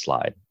commander in that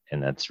slide.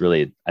 And that's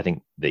really, I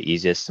think, the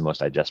easiest and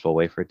most digestible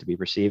way for it to be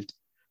perceived.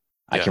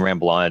 I can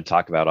ramble on and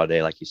talk about all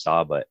day like you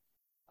saw, but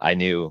I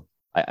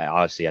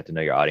obviously have to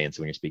know your audience.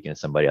 When you're speaking to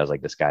somebody, I was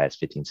like, this guy has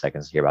 15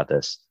 seconds to hear about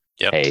this.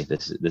 Yep. Hey,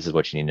 this is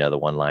what you need to know, the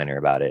one-liner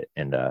about it,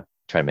 and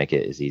try to make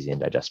it as easy and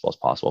digestible as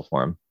possible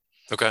for him.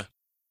 Okay.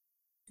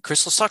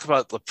 Chris, let's talk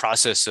about the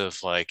process of,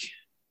 like,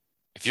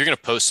 if you're going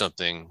to post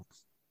something,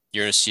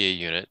 you're in a CA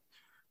unit,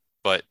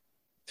 but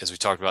as we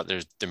talked about,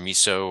 there's the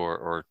MISO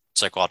or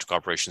psychological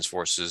operations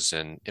forces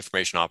and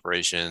information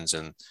operations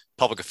and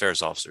public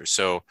affairs officers.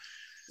 So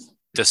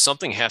does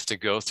something have to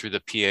go through the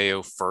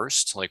PAO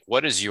first? Like,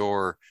 what is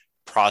your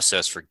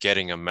process for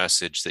getting a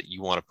message that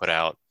you want to put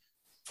out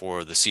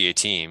for the CA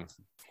team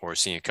or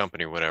CA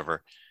company or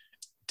whatever?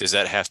 Does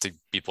that have to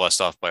be blessed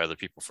off by other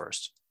people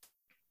first?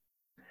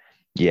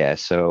 Yeah,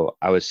 so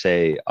I would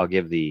say I'll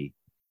give the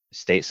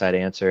stateside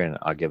answer, and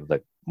I'll give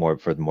the more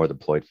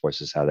deployed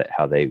forces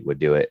how they would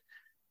do it.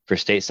 For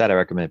stateside, I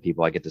recommend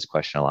people. I get this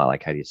question a lot,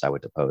 like, how do you decide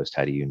what to post?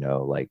 How do you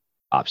know, like,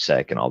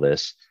 OPSEC and all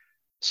this?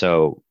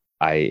 So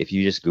if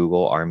you just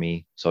Google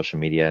Army social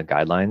media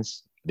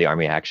guidelines, the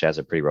Army actually has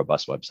a pretty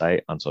robust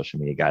website on social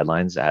media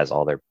guidelines. It has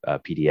all their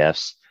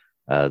PDFs,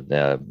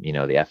 the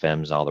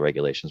FMs, and all the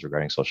regulations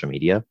regarding social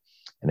media.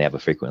 And they have a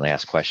frequently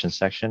asked questions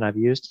section I've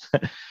used.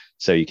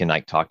 So you can,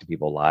 like, talk to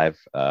people live,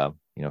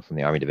 from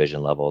the Army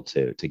division level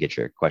to get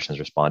your questions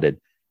responded.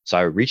 So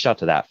I reached out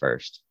to that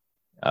first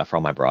for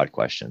all my broad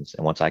questions.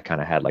 And once I kind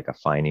of had, like, a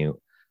finite,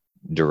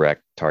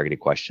 direct, targeted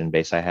question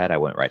base I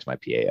went right to my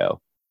PAO,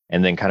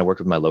 and then kind of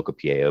worked with my local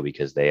PAO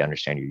because they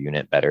understand your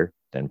unit better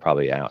than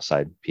probably an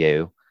outside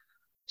PAO.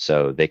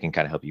 So they can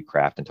kind of help you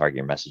craft and target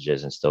your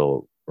messages and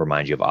still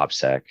remind you of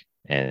OPSEC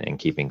and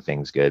keeping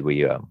things good.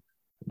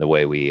 The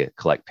way we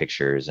collect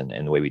pictures and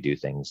the way we do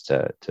things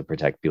to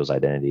protect people's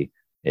identity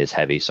is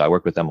heavy. So I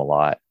work with them a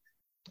lot,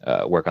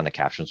 work on the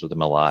captions with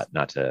them a lot,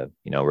 not to,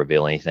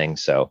 reveal anything.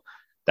 So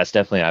that's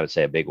definitely, I would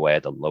say, a big way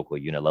at the local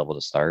unit level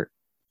to start.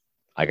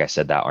 Like I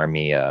said, that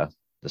Army, the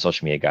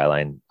social media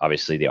guideline,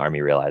 obviously the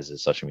Army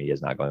realizes social media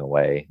is not going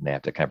away and they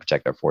have to kind of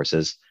protect their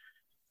forces.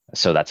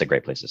 So that's a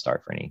great place to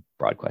start for any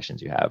broad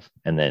questions you have.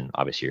 And then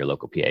obviously your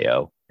local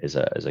PAO is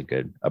a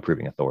good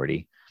approving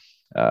authority.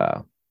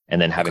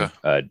 And then having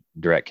a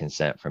direct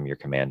consent from your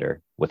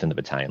commander within the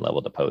battalion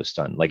level to post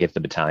on, like, if the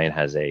battalion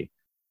has a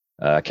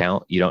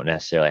account, you don't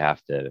necessarily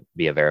have to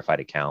be a verified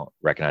account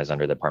recognized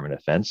under the Department of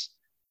Defense.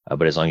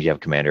 But as long as you have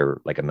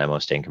commander, like a memo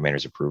stating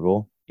commander's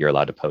approval, you're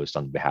allowed to post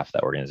on behalf of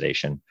that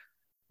organization.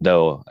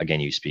 Though,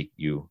 again,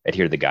 you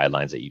adhere to the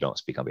guidelines that you don't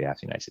speak on behalf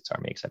of the United States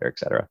Army, et cetera, et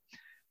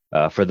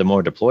cetera. For the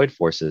more deployed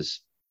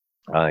forces,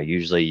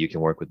 usually you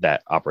can work with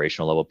that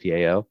operational level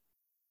PAO,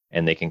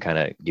 and they can kind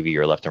of give you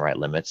your left and right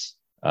limits.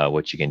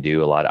 What you can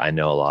do I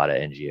know a lot of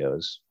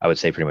NGOs. I would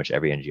say pretty much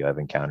every NGO I've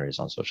encountered is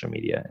on social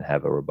media and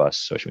have a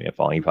robust social media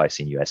following. You've probably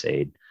seen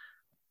USAID,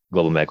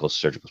 Global Medical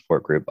Surgical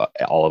Support Group,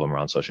 all of them are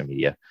on social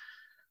media.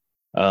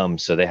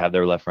 So they have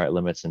their left and right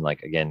limits, and,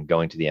 like, again,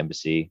 going to the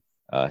embassy,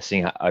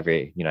 seeing how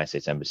every United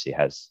States embassy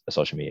has a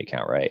social media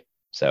account, right?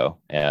 So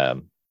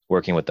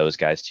working with those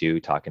guys too,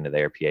 talking to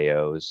their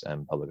PAOs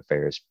and public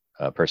affairs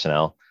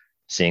personnel,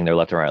 seeing their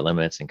left and right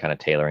limits and kind of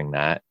tailoring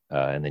that.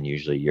 And then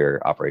usually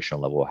your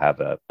operational level will have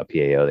a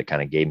PAO that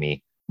kind of gave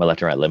me my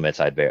left and right limits.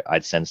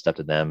 I'd send stuff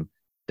to them.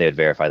 They would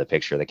verify the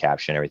picture, the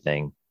caption,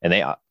 everything. And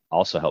they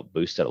also help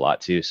boost it a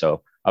lot too.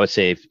 So I would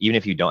say even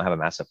if you don't have a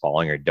massive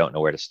following or don't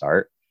know where to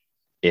start,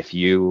 if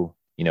you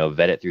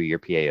vet it through your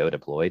PAO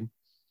deployed,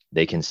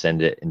 they can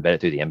send it and vet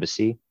it through the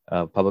embassy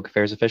public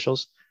affairs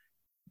officials.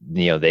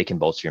 They can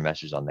bolster your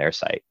message on their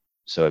site.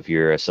 So if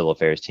you're a civil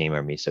affairs team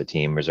or MISO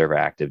team, reserve or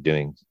active,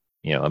 doing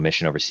a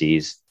mission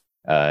overseas,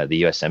 the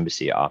U.S.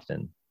 Embassy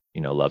often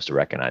loves to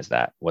recognize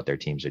that, what their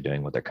teams are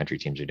doing, what their country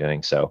teams are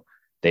doing. So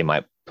they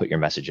might put your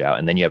message out,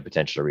 and then you have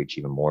potential to reach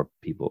even more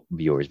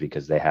viewers,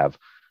 because they have,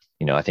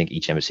 I think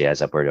each embassy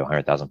has upward of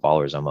 100,000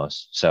 followers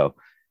almost. So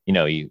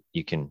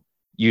you can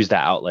use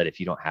that outlet. If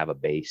you don't have a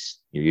base,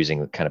 you're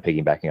using, kind of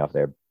piggybacking off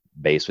their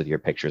base with your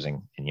pictures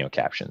and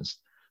captions.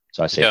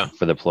 So I say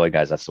for the deployed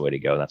guys, that's the way to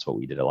go. That's what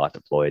we did a lot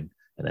deployed,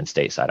 and then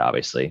stateside,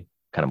 obviously,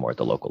 kind of more at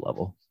the local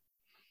level.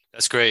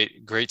 That's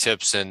great. Great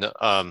tips. And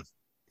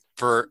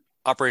for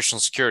operational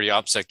security,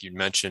 OPSEC, you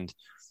mentioned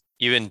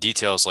even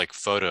details like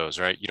photos,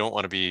 right? You don't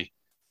want to be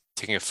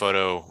taking a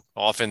photo,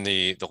 often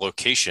the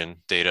location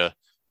data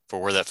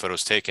for where that photo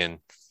is taken,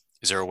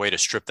 is there a way to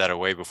strip that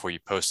away before you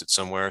post it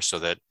somewhere so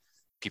that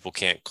people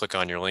can't click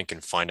on your link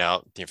and find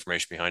out the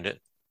information behind it?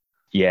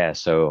 Yeah.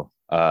 So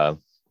I'm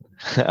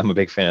a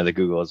big fan of the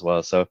Google as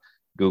well. So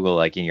Google,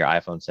 like in your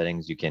iPhone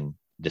settings, you can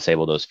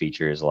disable those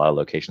features. A lot of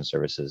location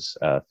services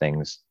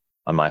things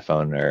on my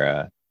phone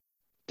are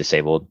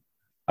disabled.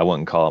 I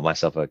wouldn't call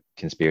myself a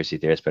conspiracy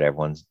theorist, but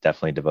everyone's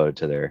definitely devoted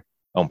to their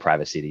own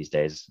privacy these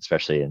days,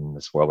 especially in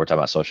this world. We're talking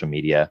about social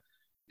media.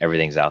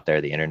 Everything's out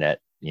there. The internet,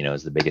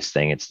 is the biggest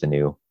thing. It's the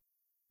new,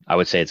 I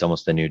would say it's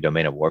almost the new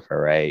domain of warfare,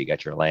 right? You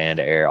got your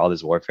land, air, all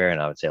this warfare.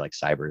 And I would say like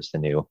cyber is the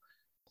new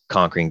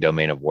conquering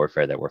domain of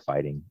warfare that we're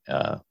fighting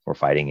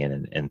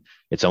in. And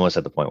it's almost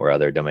at the point where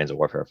other domains of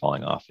warfare are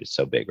falling off. It's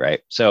so big,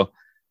 right? So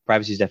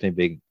privacy is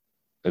definitely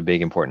a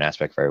big important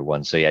aspect for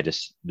everyone. So yeah,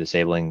 just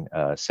disabling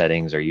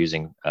settings, or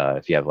using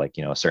if you have like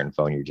a certain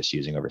phone you're just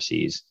using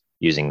overseas,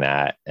 using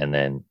that. And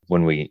then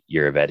when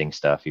you're vetting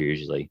stuff, you're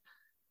usually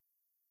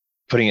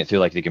putting it through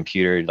like the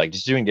computer, like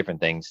just doing different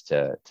things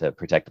to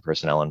protect the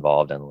personnel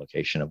involved and the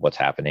location of what's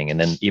happening. And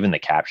then even the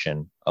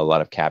caption, a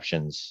lot of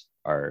captions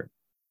are,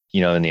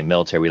 in the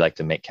military, we like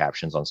to make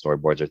captions on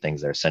storyboards or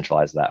things that are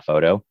centralized to that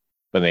photo,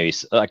 but maybe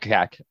like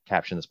a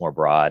caption that's more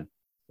broad,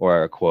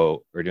 or a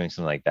quote, or doing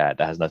something like that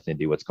has nothing to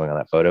do with what's going on in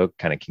that photo,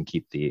 kind of can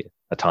keep the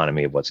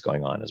autonomy of what's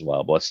going on as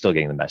well, but it's still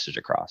getting the message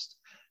across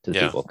to the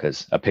people,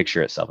 because a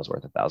picture itself is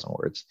worth 1,000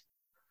 words.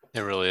 It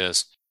really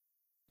is.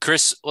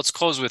 Chris, let's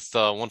close with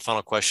one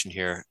final question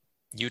here.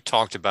 You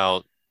talked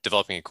about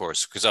developing a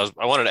course, because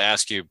I wanted to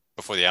ask you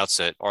before the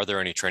outset, are there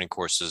any training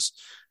courses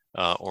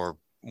or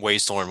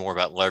ways to learn more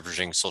about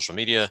leveraging social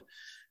media?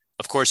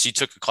 Of course, you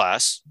took a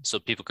class, so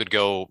people could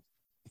go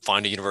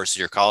find a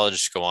university or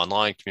college, go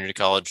online, community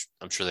college.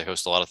 I'm sure they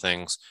host a lot of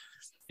things.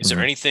 Is there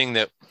anything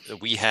that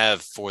we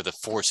have for the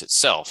force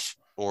itself,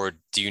 or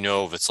do you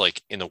know if it's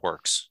like in the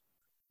works?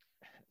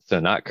 So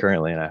not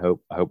currently, and I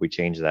hope we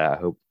change that. I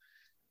hope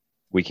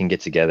we can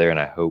get together, and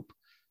I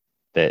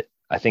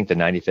think the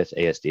 95th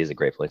ASD is a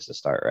great place to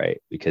start,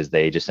 right? Because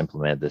they just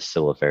implemented this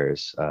civil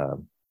affairs,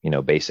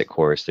 basic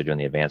course. They're doing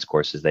the advanced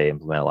courses. They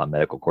implement a lot of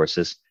medical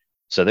courses.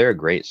 So they're a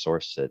great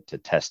source to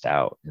test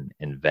out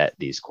and vet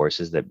these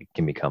courses that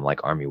can become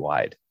like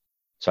Army-wide.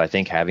 So I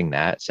think having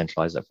that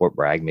centralized at Fort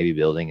Bragg, maybe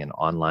building an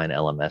online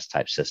LMS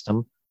type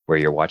system where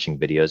you're watching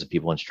videos of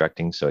people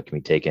instructing, so it can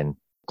be taken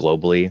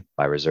globally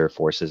by reserve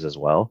forces as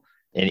well.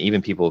 And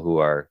even people who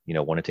are,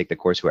 want to take the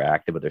course, who are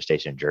active, but they're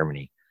stationed in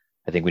Germany.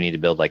 I think we need to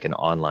build like an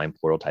online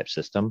portal type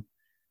system,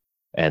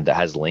 and that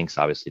has links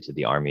obviously to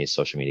the Army's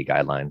social media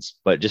guidelines,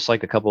 but just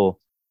like a couple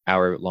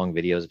hour-long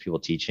videos of people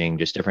teaching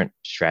just different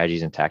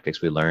strategies and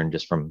tactics we learned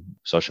just from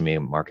social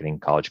media marketing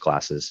college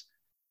classes,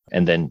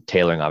 and then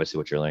tailoring obviously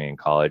what you're learning in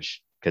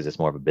college, because it's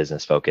more of a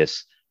business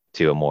focus,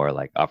 to a more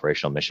like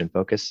operational mission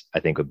focus,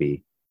 I think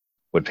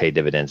would pay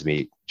dividends,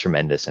 be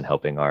tremendous in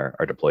helping our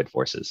deployed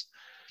forces.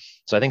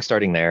 So I think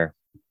starting there,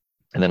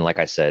 and then like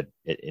I said,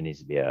 it needs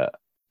to be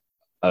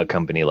a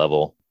company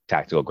level,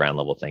 tactical ground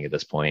level thing at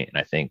this point. And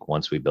I think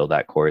once we build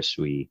that course,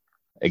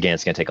 it's going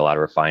to take a lot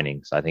of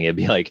refining. So I think it'd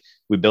be like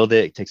we build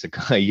it takes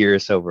a year or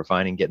so of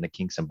refining, getting the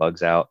kinks and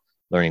bugs out,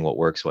 learning what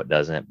works, what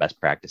doesn't, best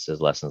practices,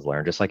 lessons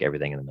learned, just like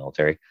everything in the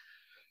military.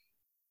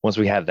 Once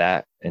we have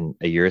that in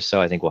a year or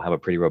so, I think we'll have a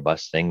pretty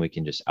robust thing we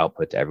can just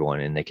output to everyone,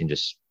 and they can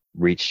just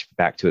reach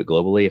back to it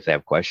globally if they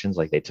have questions.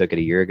 Like they took it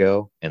a year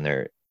ago and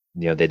they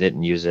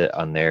didn't use it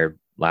on their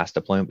last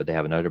deployment, but they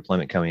have another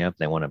deployment coming up.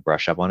 They want to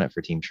brush up on it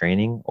for team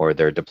training, or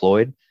they're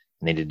deployed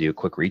and they need to do a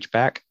quick reach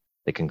back.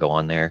 They can go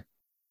on there,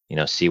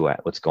 see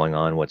what's going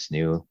on, what's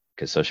new,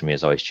 because social media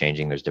is always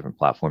changing. There's different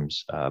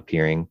platforms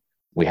appearing.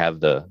 We have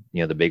the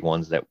big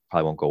ones that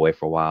probably won't go away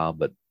for a while,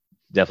 but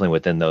definitely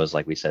within those,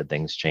 like we said,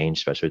 things change,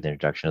 especially with the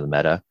introduction of the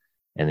meta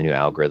and the new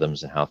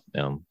algorithms and how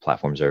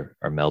platforms are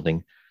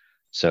melding.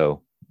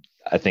 So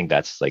I think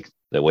that's like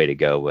the way to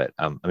go. But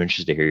I'm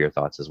interested to hear your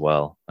thoughts as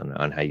well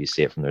on how you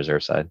see it from the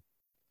reserve side.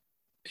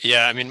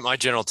 Yeah, I mean, my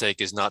general take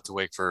is not to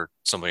wait for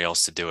somebody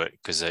else to do it,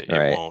 because it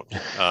won't.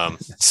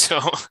 So,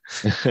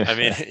 I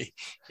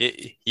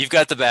mean, you've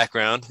got the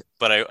background,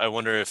 but I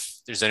wonder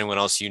if there's anyone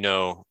else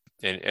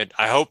and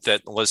I hope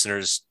that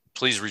listeners,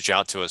 please reach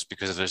out to us,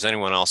 because if there's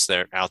anyone else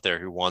out there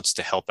who wants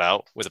to help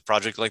out with a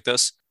project like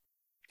this,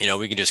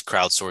 we can just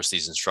crowdsource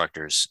these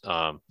instructors.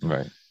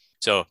 Right.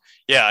 So,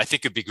 yeah, I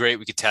think it'd be great.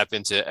 We could tap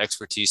into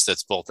expertise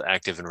that's both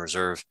active and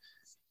reserve.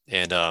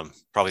 And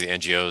probably the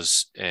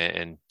NGOs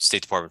and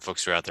State Department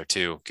folks who are out there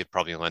too could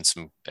probably lend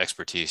some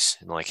expertise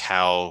in like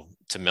how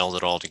to meld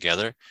it all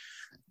together.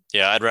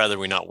 Yeah, I'd rather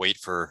we not wait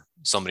for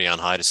somebody on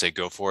high to say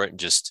go for it, and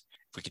just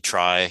if we could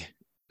try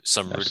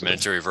some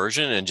rudimentary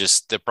version, and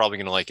just they're probably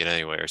going to like it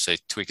anyway, or say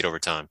tweak it over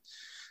time.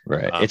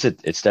 Right.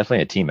 It's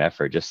definitely a team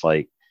effort. Just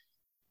like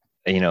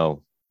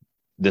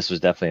this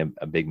was definitely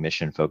a big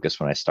mission focus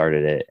when I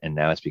started it, and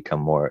now it's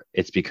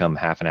become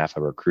half and half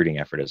a recruiting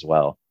effort as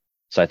well.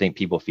 So I think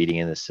people feeding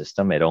in the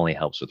system, it only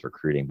helps with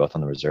recruiting, both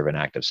on the reserve and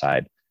active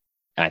side.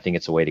 And I think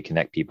it's a way to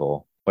connect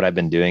people. What I've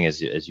been doing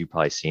is, as you've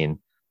probably seen,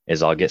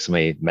 is I'll get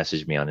somebody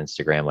message me on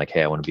Instagram like,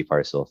 hey, I want to be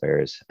part of civil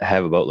affairs. I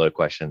have a boatload of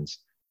questions.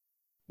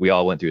 We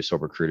all went through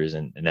Sober Recruiters,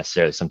 and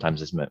necessarily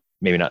sometimes it's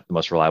maybe not the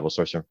most reliable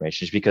source of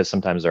information, just because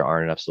sometimes there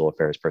aren't enough civil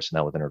affairs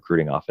personnel within a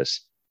recruiting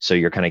office. So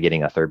you're kind of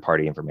getting a third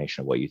party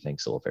information of what you think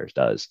civil affairs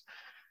does.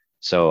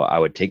 So I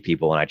would take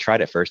people, and I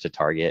tried at first to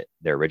target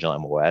their original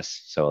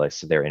MOS. So like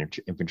so they're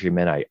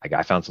infantrymen.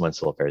 I found someone in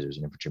civil affairs who was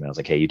an infantryman. I was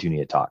like, hey, you two need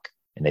to talk.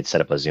 And they'd set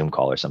up a Zoom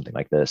call or something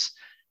like this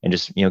and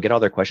just, get all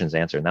their questions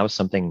answered. And that was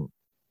something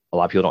a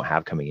lot of people don't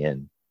have coming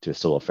in to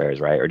civil affairs,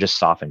 right? Or just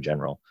SOF in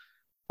general,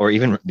 or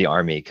even the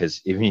Army.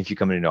 Because even if you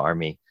come into the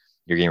Army,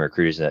 you're getting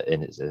recruiters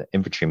as an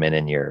infantryman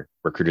and your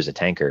recruiter's a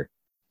tanker.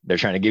 They're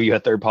trying to give you a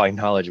third party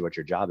knowledge of what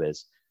your job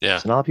is. Yeah.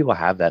 So not a lot of people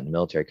have that in the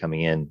military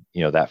coming in,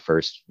 that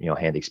first,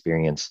 hand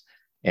experience.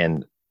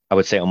 And I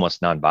would say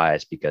almost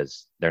non-biased,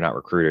 because they're not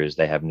recruiters.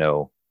 They have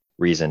no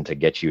reason to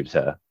get you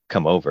to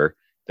come over.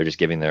 They're just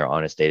giving their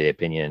honest day-to-day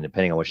opinion. And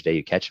depending on which day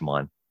you catch them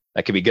on,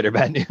 that could be good or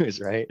bad news,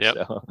 right?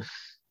 Yep.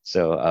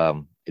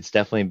 So it's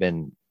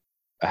definitely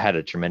I had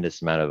a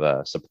tremendous amount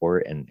of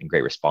support and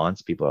great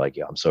response. People are like,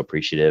 I'm so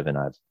appreciative. And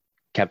I've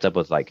kept up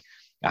with I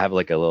have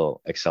like a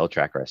little Excel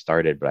tracker I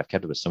started, but I've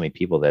kept up with so many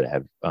people that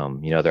have,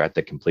 they're at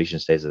the completion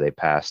stage that they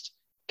passed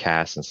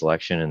CAS and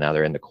selection, and now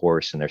they're in the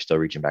course and they're still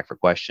reaching back for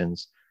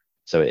questions.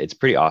 So it's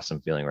pretty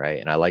awesome feeling, right?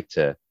 And I like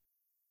to,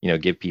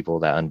 give people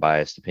that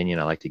unbiased opinion.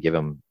 I like to give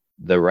them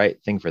the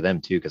right thing for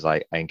them too, because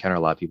I encounter a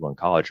lot of people in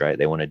college, right?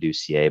 They want to do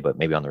CA, but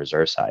maybe on the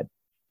reserve side.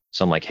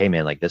 So I'm like, hey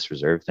man, like this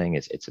reserve thing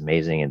it's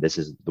amazing, and this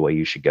is the way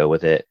you should go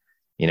with it,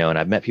 And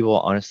I've met people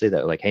honestly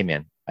that are like, hey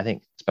man, I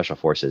think special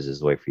forces is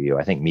the way for you.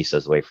 I think MISA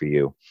is the way for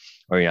you,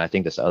 or I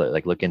think this other,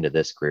 like, look into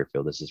this career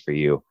field. This is for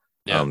you.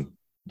 Yeah.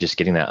 Just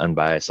getting that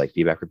unbiased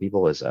feedback for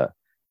people is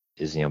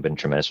been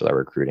tremendous with our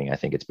recruiting. I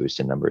think it's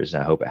boosted numbers,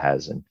 and I hope it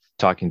has. And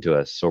talking to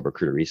a Sober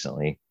recruiter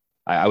recently,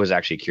 I was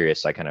actually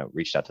curious. So I kind of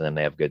reached out to them.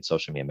 They have good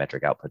social media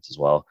metric outputs as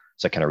well.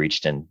 So I kind of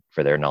reached in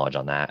for their knowledge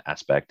on that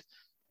aspect.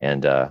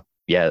 And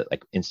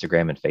like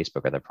Instagram and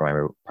Facebook are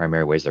the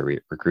primary ways they're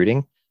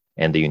recruiting.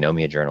 And the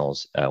Eunomia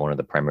journals, one of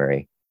the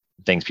primary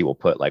things people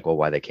put, like, well,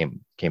 why they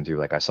came through.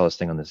 Like, I saw this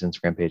thing on this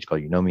Instagram page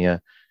called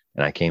Eunomia,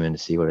 and I came in to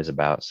see what it's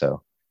about.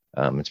 So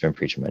it's been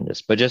pretty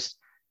tremendous. But just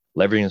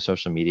leveraging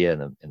social media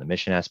in the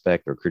mission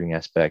aspect, the recruiting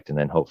aspect, and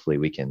then hopefully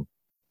we can,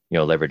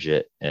 leverage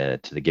it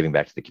to the giving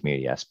back to the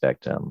community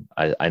aspect.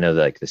 I know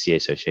that the CA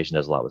Association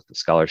does a lot with the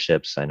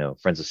scholarships. I know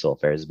Friends of Civil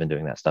Affairs has been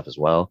doing that stuff as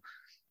well.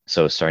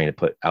 So starting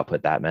to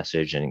output that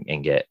message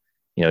and get,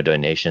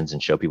 donations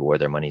and show people where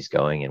their money's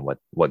going and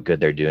what good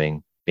they're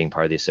doing being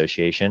part of the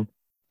association.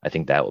 I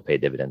think that will pay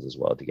dividends as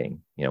well to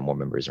getting, more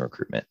members and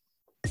recruitment.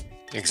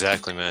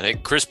 Exactly, man. Hey,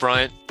 Chris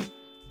Bryant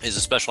is a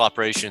Special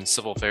Operations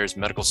Civil Affairs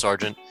Medical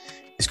Sergeant.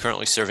 He's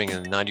currently serving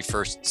in the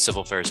 91st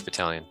Civil Affairs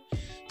Battalion.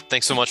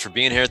 Thanks so much for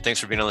being here.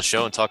 Thanks for being on the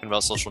show and talking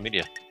about social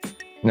media.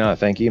 No,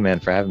 thank you, man,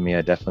 for having me.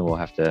 I definitely will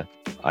have to,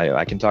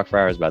 I can talk for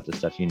hours about this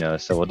stuff,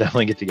 so we'll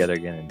definitely get together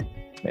again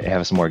and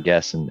have some more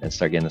guests and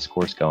start getting this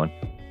course going.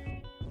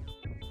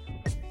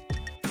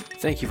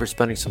 Thank you for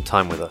spending some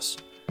time with us.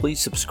 Please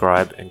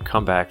subscribe and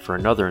come back for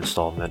another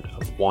installment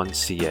of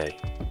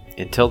 1CA.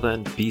 Until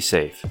then, be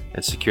safe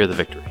and secure the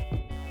victory.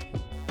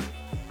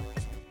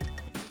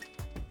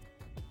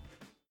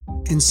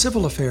 In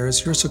civil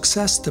affairs, your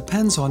success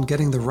depends on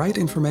getting the right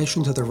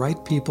information to the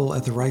right people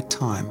at the right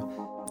time.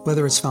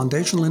 Whether it's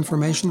foundational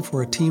information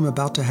for a team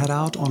about to head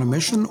out on a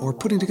mission or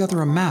putting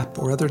together a map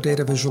or other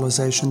data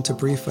visualization to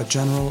brief a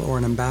general or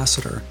an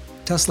ambassador,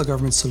 Tesla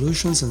Government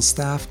Solutions and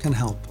staff can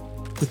help.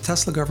 With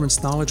Tesla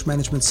Government's Knowledge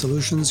Management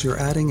Solutions, you're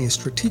adding a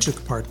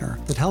strategic partner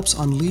that helps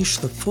unleash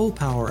the full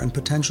power and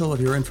potential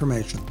of your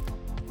information.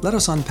 Let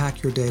us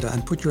unpack your data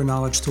and put your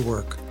knowledge to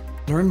work.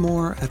 Learn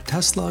more at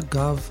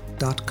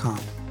teslagov.com.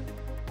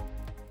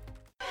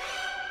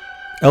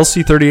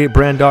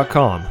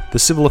 LC38brand.com, the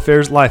civil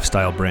affairs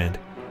lifestyle brand.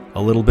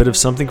 A little bit of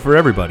something for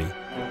everybody.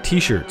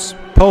 T-shirts,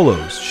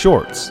 polos,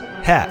 shorts,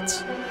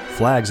 hats,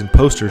 flags and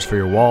posters for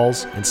your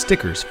walls, and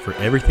stickers for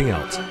everything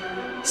else.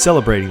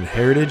 Celebrating the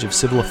heritage of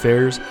civil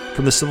affairs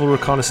from the civil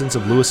reconnaissance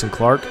of Lewis and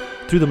Clark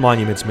through the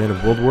monuments men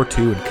of World War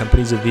II and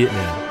companies of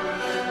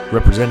Vietnam.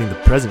 Representing the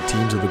present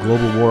teams of the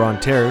global war on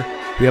terror,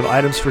 we have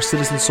items for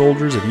citizen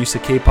soldiers of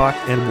USACAPOC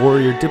and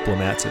warrior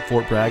diplomats at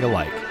Fort Bragg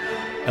alike.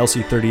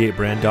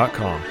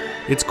 LC38brand.com.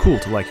 It's cool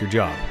to like your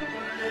job.